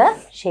irregular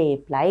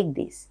shape like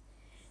this.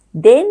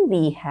 Then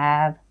we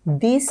have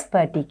this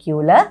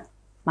particular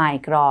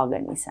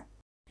microorganism.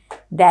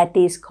 That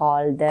is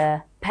called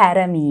the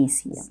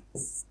paramecium.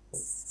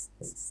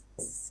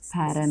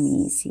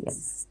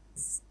 Paramecium.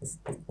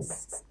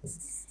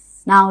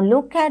 Now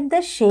look at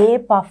the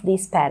shape of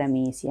this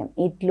paramecium.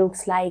 It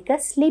looks like a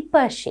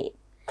slipper shape.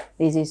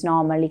 This is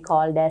normally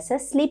called as a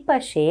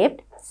slipper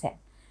shaped cell.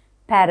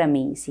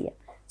 Paramecium.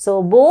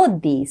 So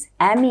both these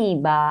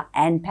amoeba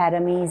and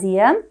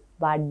paramecium,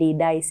 what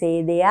did I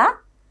say they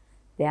are?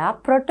 They are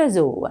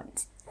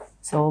protozoans.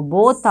 So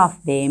both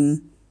of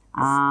them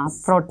are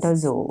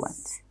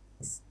protozoans.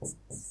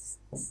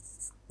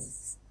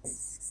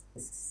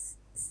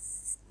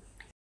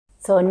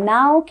 So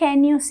now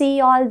can you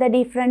see all the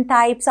different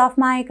types of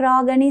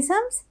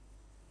microorganisms?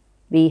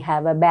 We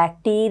have a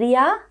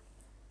bacteria,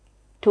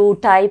 2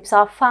 types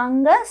of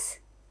fungus,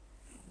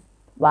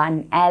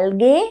 1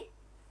 algae,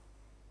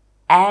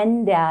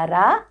 and there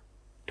are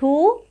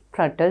 2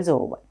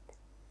 protozoans.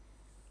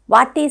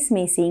 What is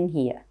missing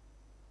here?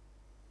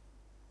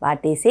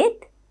 What is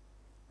it?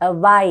 A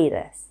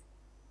virus.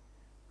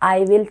 I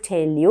will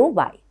tell you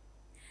why.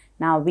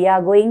 Now we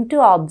are going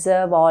to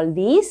observe all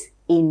these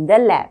in the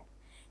lab.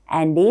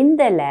 And in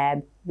the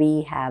lab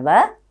we have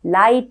a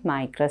light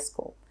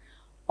microscope.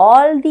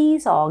 All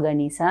these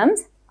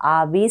organisms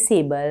are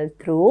visible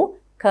through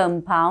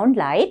compound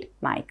light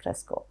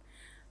microscope.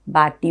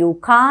 But you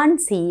can't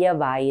see a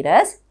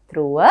virus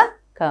through a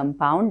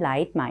compound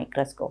light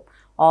microscope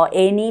or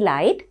any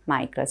light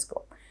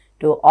microscope.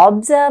 To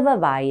observe a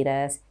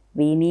virus,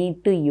 we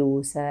need to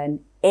use an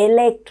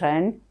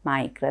electron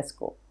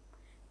microscope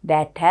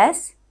that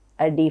has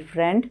a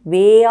different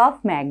way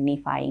of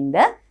magnifying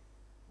the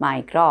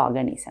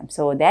microorganism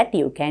so that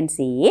you can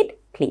see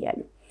it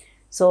clearly.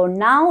 So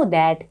now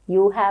that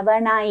you have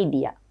an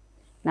idea,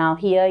 now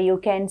here you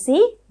can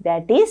see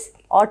that is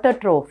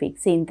autotrophic,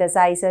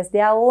 synthesizes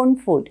their own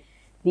food.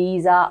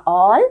 These are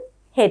all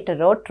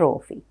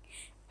heterotrophic,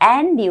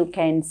 and you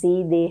can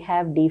see they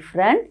have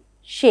different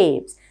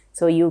shapes.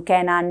 So you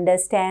can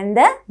understand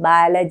the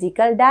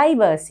biological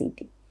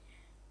diversity.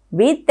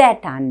 With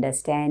that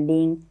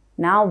understanding,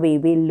 now we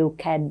will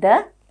look at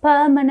the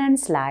permanent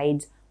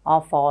slides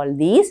of all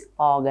these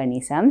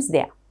organisms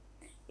there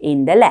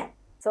in the lab.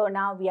 So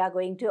now we are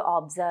going to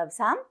observe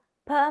some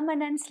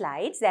permanent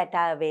slides that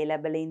are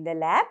available in the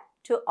lab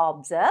to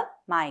observe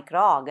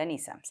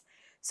microorganisms.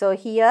 So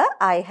here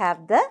I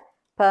have the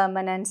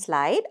permanent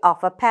slide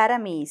of a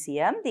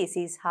paramecium. This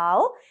is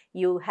how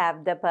you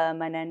have the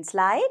permanent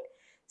slide.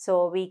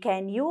 So we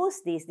can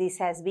use this. This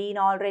has been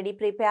already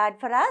prepared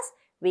for us.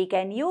 We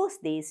can use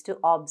this to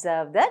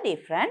observe the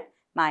different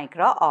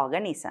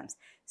microorganisms.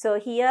 So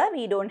here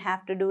we don't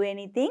have to do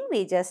anything.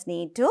 We just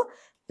need to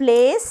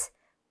place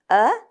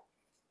a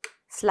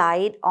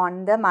slide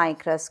on the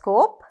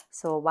microscope.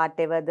 So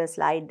whatever the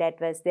slide that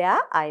was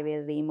there, I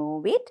will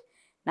remove it.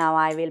 Now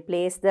I will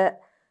place the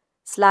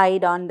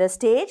slide on the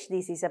stage.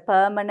 This is a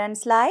permanent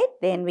slide.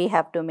 Then we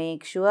have to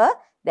make sure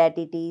that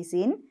it is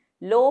in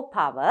low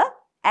power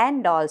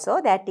and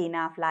also that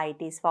enough light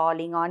is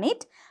falling on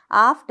it.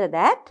 After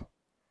that,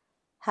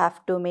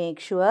 have to make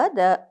sure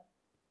the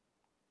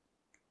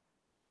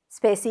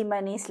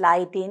specimen is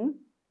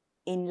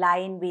in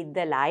line with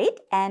the light,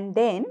 and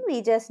then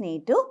we just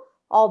need to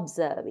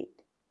observe it.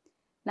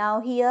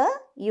 Now here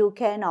you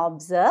can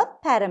observe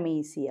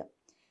paramecium.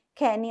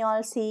 Can you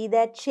all see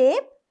that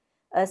shape?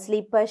 A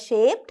slipper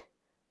shaped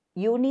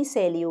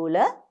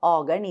unicellular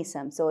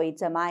organism. So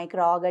it's a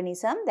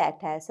microorganism that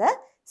has a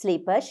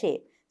slipper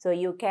shape. So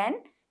you can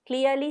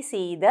clearly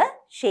see the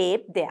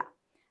shape there.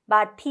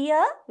 But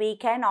here we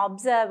can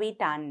observe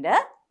it under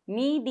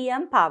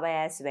medium power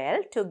as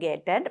well to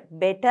get a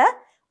better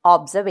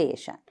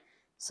observation.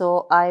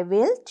 So I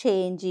will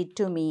change it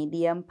to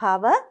medium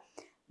power.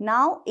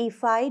 Now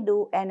if I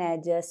do an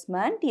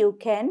adjustment, you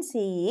can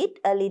see it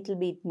a little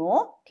bit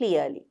more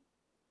clearly.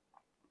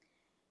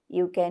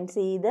 You can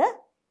see the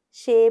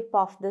shape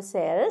of the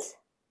cells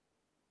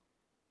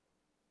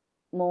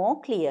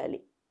more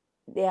clearly.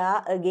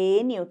 There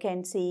again you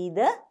can see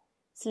the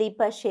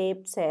slipper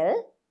shaped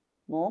cell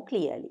more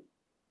clearly.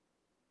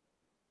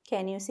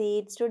 Can you see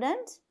it,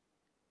 students?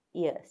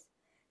 Yes,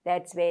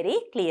 that's very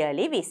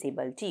clearly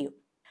visible to you.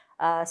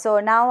 So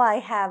now I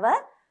have a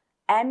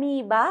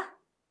amoeba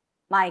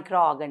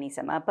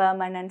microorganism, a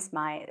permanent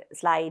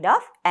slide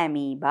of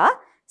amoeba.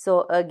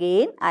 So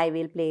again, I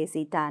will place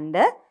it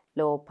under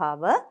low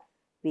power.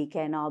 We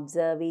can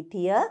observe it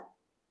here.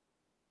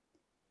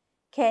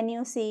 Can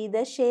you see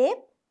the shape?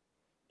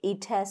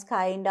 It has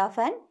kind of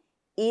an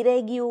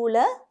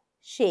irregular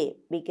shape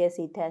because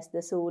it has the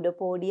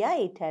pseudopodia.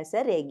 It has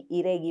a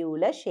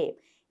irregular shape.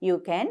 You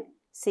can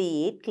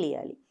see it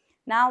clearly.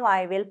 Now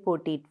I will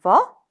put it for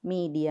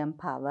medium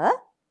power.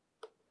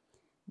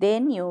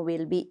 Then you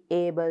will be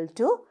able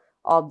to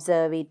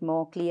observe it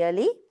more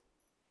clearly.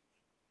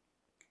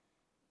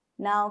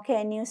 Now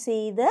can you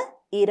see the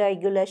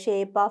irregular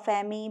shape of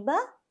amoeba?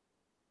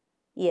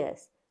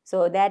 Yes.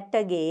 So that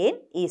again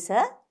is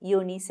a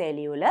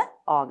unicellular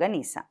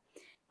organism.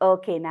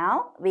 Okay,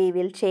 now we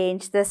will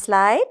change the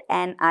slide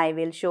and I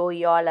will show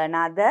you all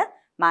another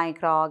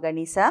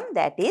microorganism,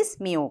 that is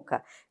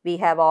mucor. We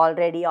have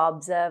already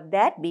observed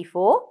that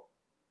before.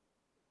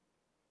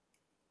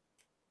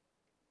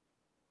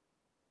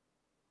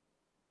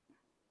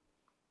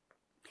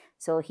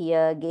 So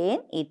here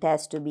again it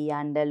has to be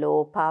under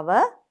low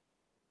power.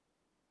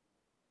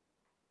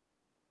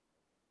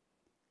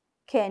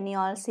 Can you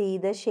all see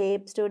the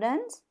shape,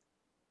 students?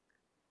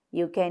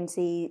 You can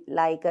see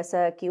like a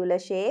circular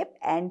shape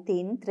and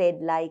thin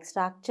thread-like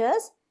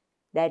structures.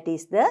 That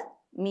is the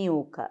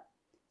mucor.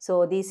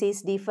 So this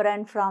is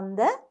different from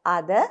the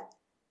other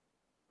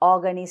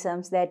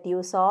organisms that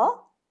you saw.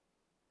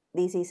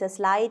 This is a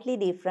slightly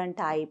different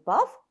type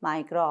of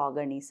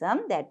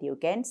microorganism that you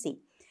can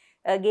see.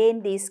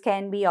 Again, this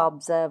can be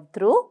observed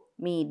through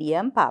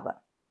medium power.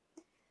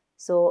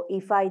 So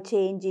if I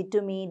change it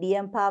to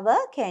medium power,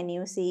 can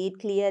you see it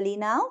clearly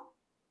now?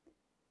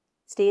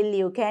 Still,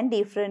 you can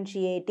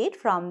differentiate it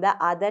from the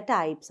other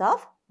types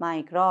of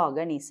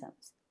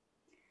microorganisms.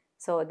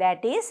 So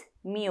that is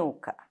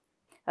mucor,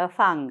 a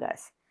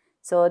fungus.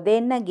 So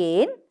then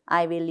again,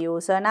 I will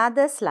use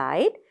another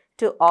slide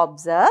to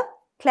observe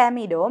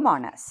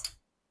Chlamydomonas.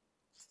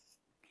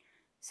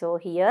 So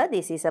here,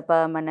 this is a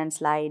permanent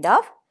slide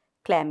of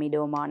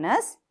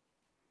Chlamydomonas.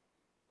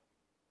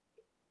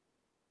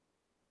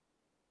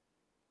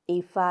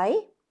 If I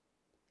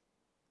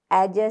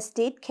adjust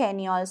it, can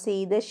you all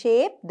see the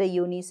shape? The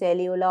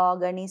unicellular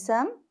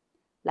organism,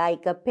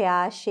 like a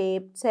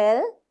pear-shaped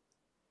cell.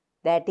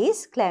 That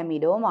is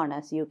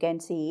Chlamydomonas. You can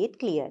see it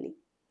clearly.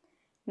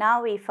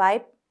 Now, if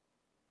I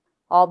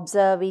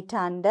observe it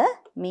under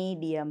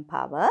medium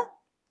power,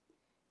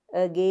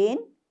 again,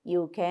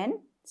 you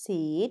can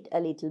see it a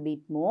little bit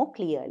more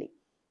clearly.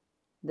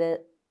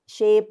 The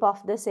shape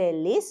of the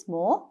cell is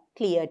more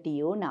clear to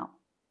you now.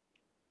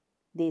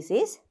 This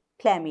is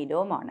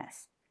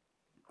Chlamydomonas.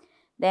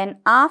 Then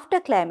after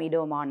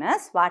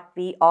Chlamydomonas, what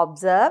we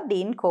observed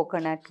in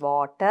coconut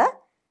water,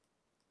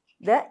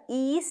 the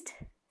yeast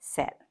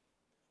cell.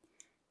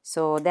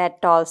 So that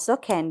also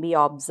can be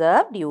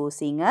observed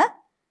using a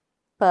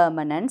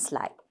permanent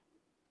slide.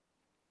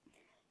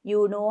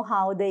 You know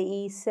how the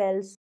yeast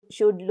cells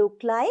should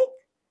look like?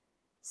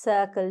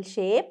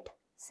 Circle-shaped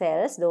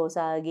cells. Those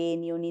are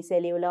again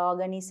unicellular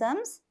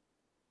organisms.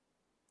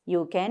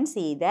 You can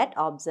see that,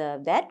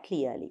 observe that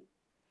clearly.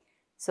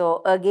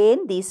 So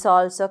again, this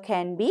also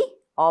can be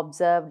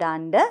observed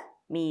under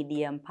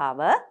medium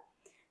power.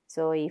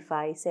 So if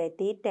I set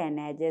it and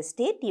adjust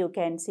it, you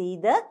can see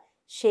the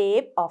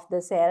shape of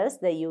the cells,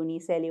 the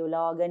unicellular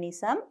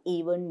organism,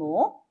 even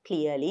more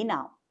clearly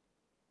now.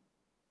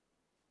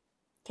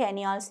 Can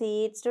you all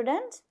see it,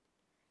 students?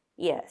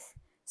 Yes.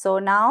 So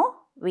now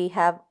we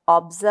have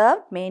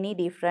observed many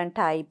different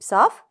types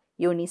of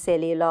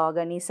unicellular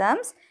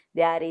organisms.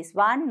 There is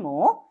one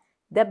more,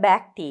 the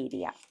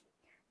bacteria.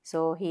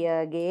 So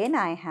here again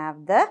I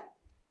have the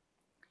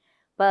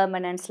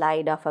permanent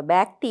slide of a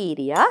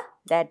bacteria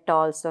that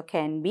also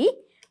can be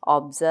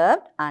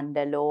observed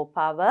under low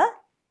power.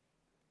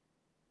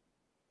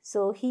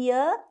 So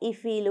here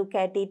if we look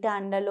at it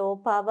under low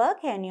power,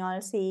 can you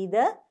all see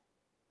the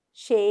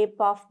shape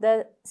of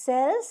the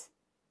cells?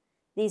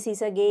 This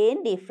is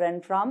again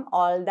different from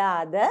all the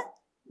other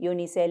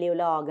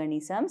unicellular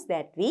organisms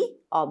that we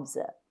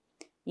observe.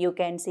 You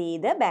can see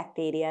the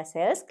bacteria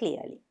cells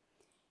clearly.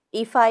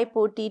 If I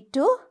put it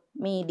to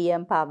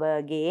medium power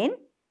again,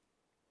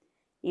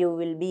 you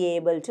will be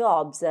able to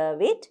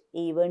observe it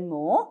even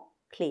more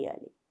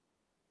clearly.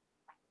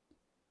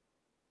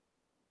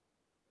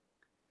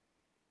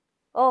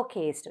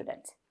 Okay,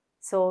 students.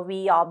 So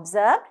we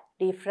observed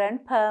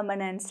different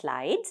permanent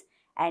slides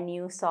and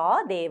you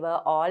saw they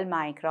were all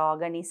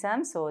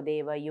microorganisms. So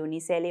they were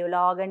unicellular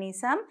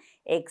organisms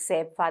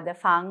except for the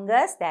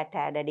fungus that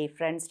had a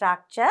different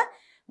structure.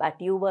 But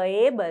you were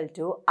able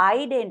to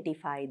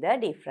identify the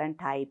different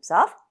types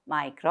of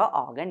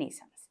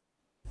microorganisms.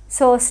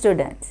 So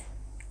students,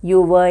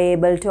 you were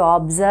able to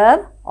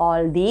observe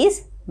all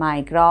these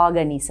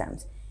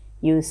microorganisms.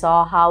 You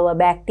saw how a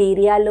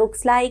bacteria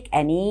looks like,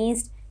 an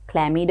yeast,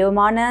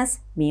 Chlamydomonas,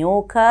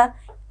 mucor,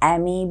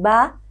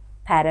 amoeba,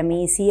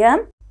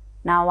 paramecium.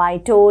 Now I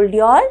told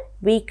you all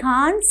we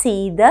can't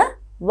see the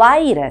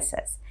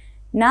viruses.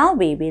 Now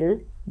we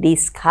will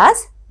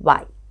discuss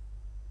why.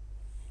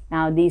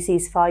 Now this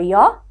is for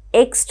your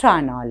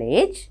extra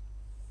knowledge.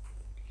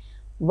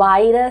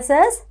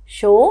 Viruses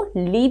show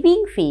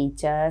living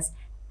features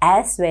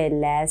as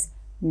well as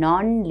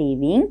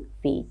non-living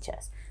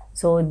features.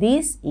 So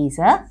this is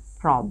a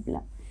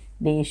problem.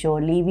 They show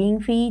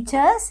living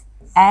features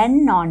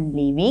and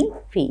non-living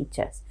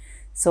features.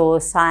 So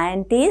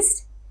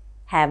scientists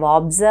have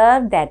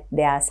observed that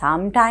they are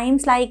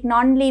sometimes like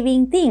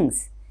non-living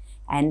things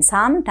and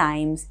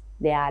sometimes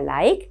they are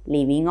like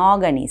living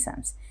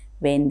organisms.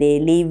 When they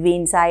live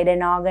inside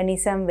an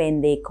organism, when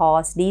they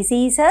cause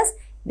diseases,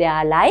 they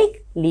are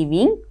like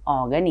living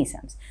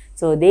organisms.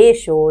 So they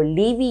show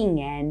living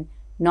and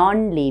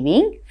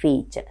non-living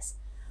features.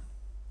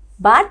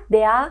 But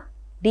they are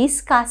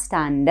discussed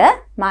under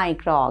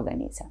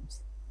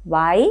microorganisms.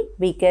 Why?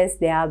 Because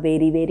they are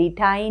very, very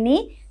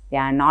tiny. They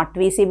are not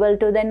visible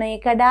to the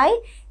naked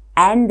eye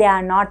and they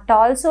are not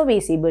also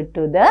visible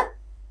to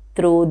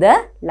through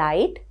the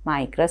light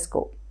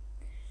microscope.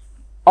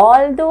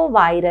 Although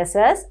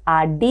viruses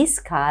are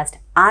discussed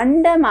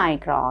under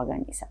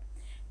microorganisms,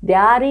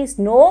 there is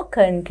no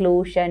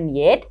conclusion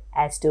yet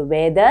as to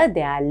whether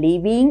they are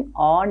living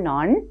or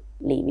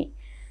non-living.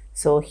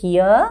 So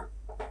here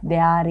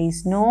there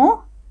is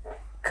no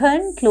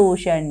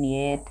conclusion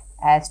yet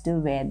as to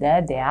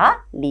whether they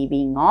are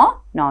living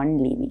or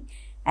non-living.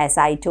 As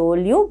I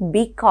told you,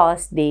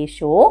 because they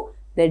show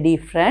the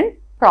different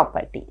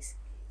properties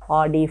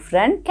or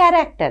different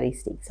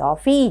characteristics or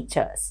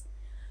features.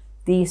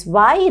 These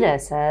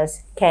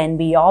viruses can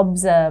be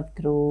observed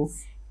through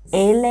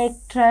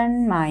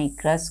electron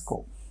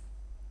microscope.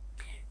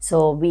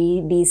 So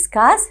we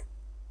discuss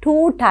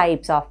two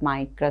types of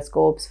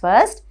microscopes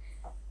first.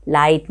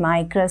 Light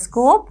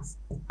microscope,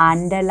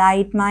 under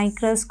light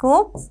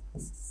microscope.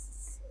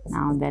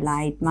 Now the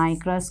light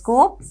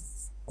microscope.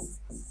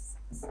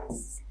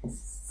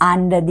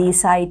 Under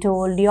this I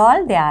told you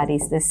all there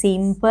is the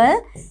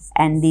simple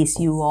and this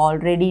you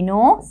already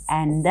know,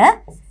 and the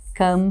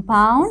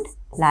compound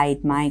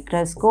light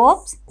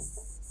microscopes.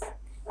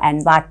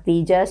 And what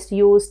we just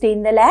used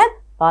in the lab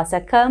was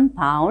a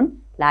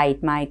compound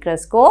light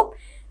microscope,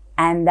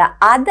 and the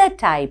other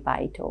type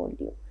I told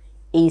you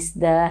is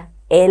the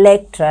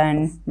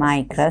electron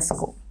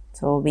microscope.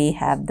 So we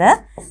have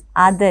the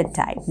other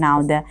type.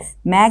 Now the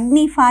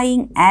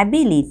magnifying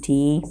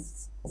ability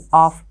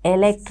of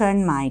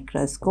electron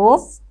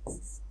microscope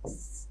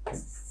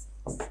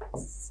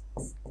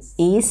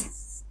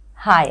is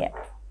higher.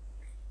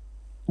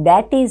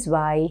 That is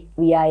why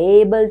we are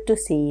able to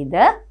see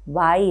the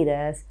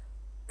virus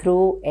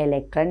through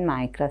electron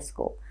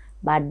microscope.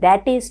 But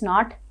that is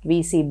not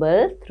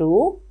visible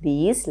through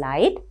these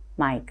light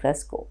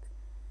microscopes.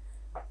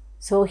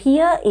 So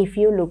here if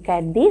you look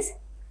at this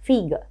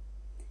figure,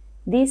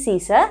 this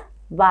is a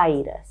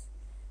virus.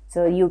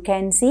 So you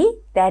can see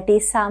that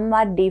is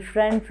somewhat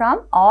different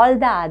from all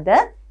the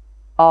other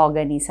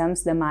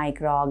organisms, the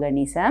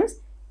microorganisms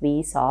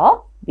we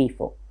saw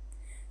before.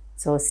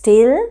 So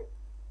still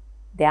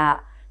they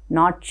are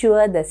not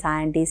sure, the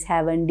scientists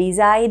haven't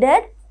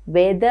decided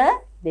whether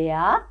they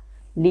are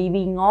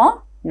living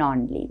or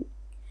non-living.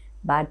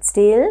 But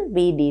still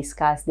we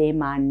discuss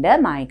them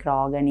under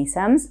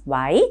microorganisms.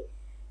 Why?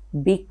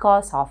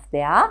 Because of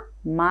their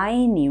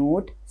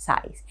minute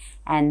size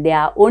and they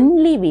are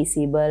only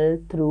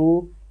visible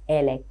through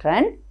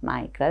electron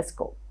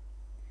microscope.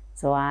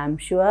 So I am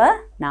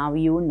sure now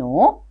you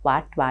know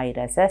what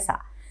viruses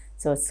are.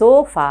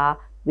 So far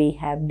we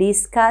have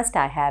discussed,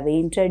 I have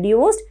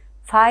introduced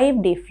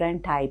 5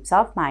 different types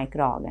of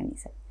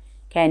microorganisms.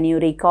 Can you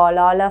recall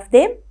all of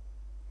them?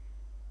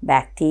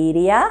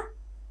 Bacteria,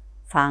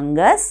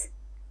 fungus,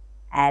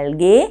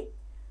 algae,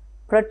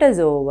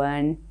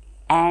 protozoan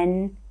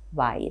and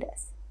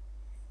virus.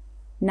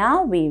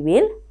 Now we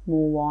will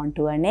move on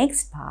to a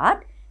next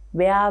part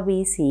where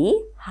we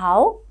see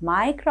how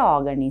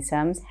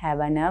microorganisms have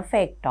an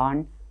effect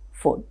on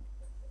food.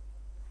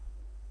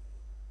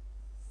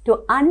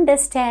 To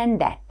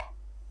understand that,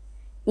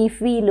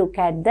 if we look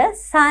at the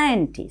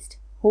scientist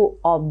who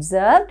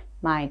observed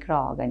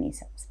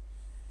microorganisms,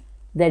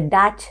 the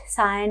Dutch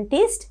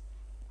scientist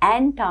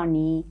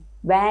Antony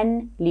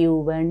van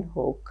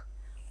Leeuwenhoek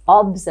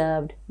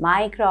observed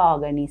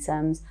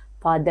microorganisms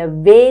for the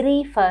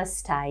very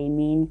first time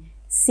in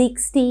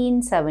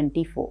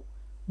 1674,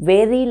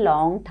 very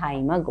long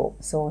time ago.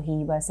 So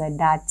he was a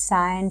Dutch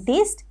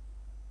scientist,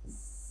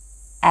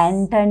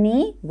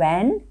 Antony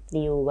van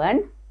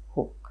Leeuwenhoek.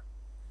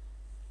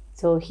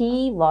 So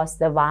he was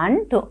the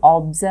one to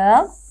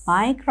observe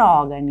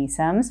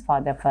microorganisms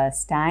for the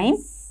first time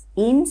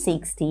in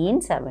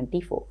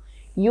 1674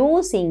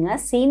 using a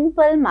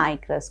simple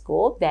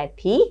microscope that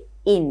he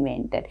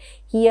invented.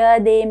 Here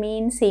they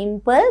mean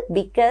simple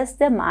because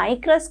the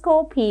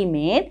microscope he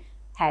made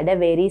had a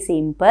very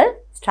simple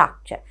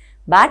structure,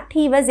 but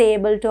he was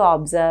able to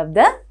observe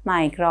the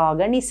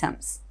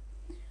microorganisms.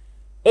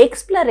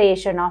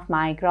 Exploration of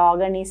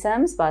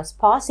microorganisms was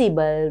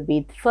possible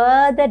with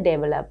further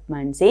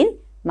developments in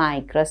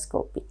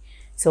microscopy.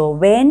 So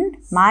when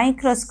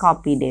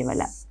microscopy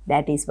developed,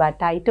 that is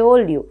what I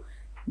told you,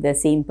 the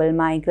simple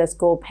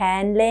microscope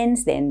hand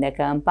lens, then the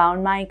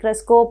compound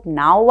microscope.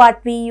 Now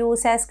what we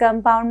use as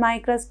compound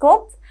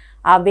microscopes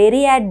are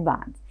very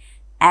advanced.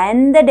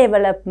 And the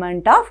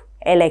development of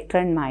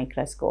electron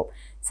microscope.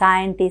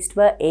 Scientists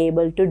were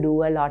able to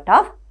do a lot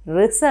of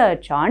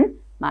research on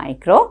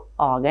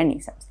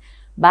microorganisms.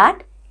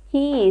 But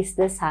he is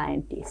the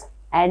scientist,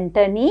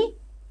 Antony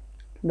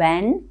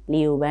van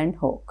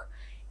Leeuwenhoek.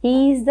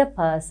 He is the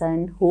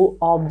person who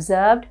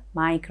observed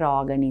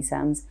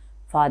microorganisms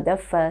for the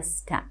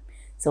first time.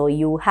 So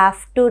you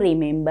have to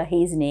remember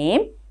his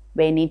name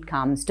when it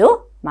comes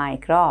to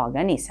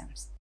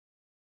microorganisms.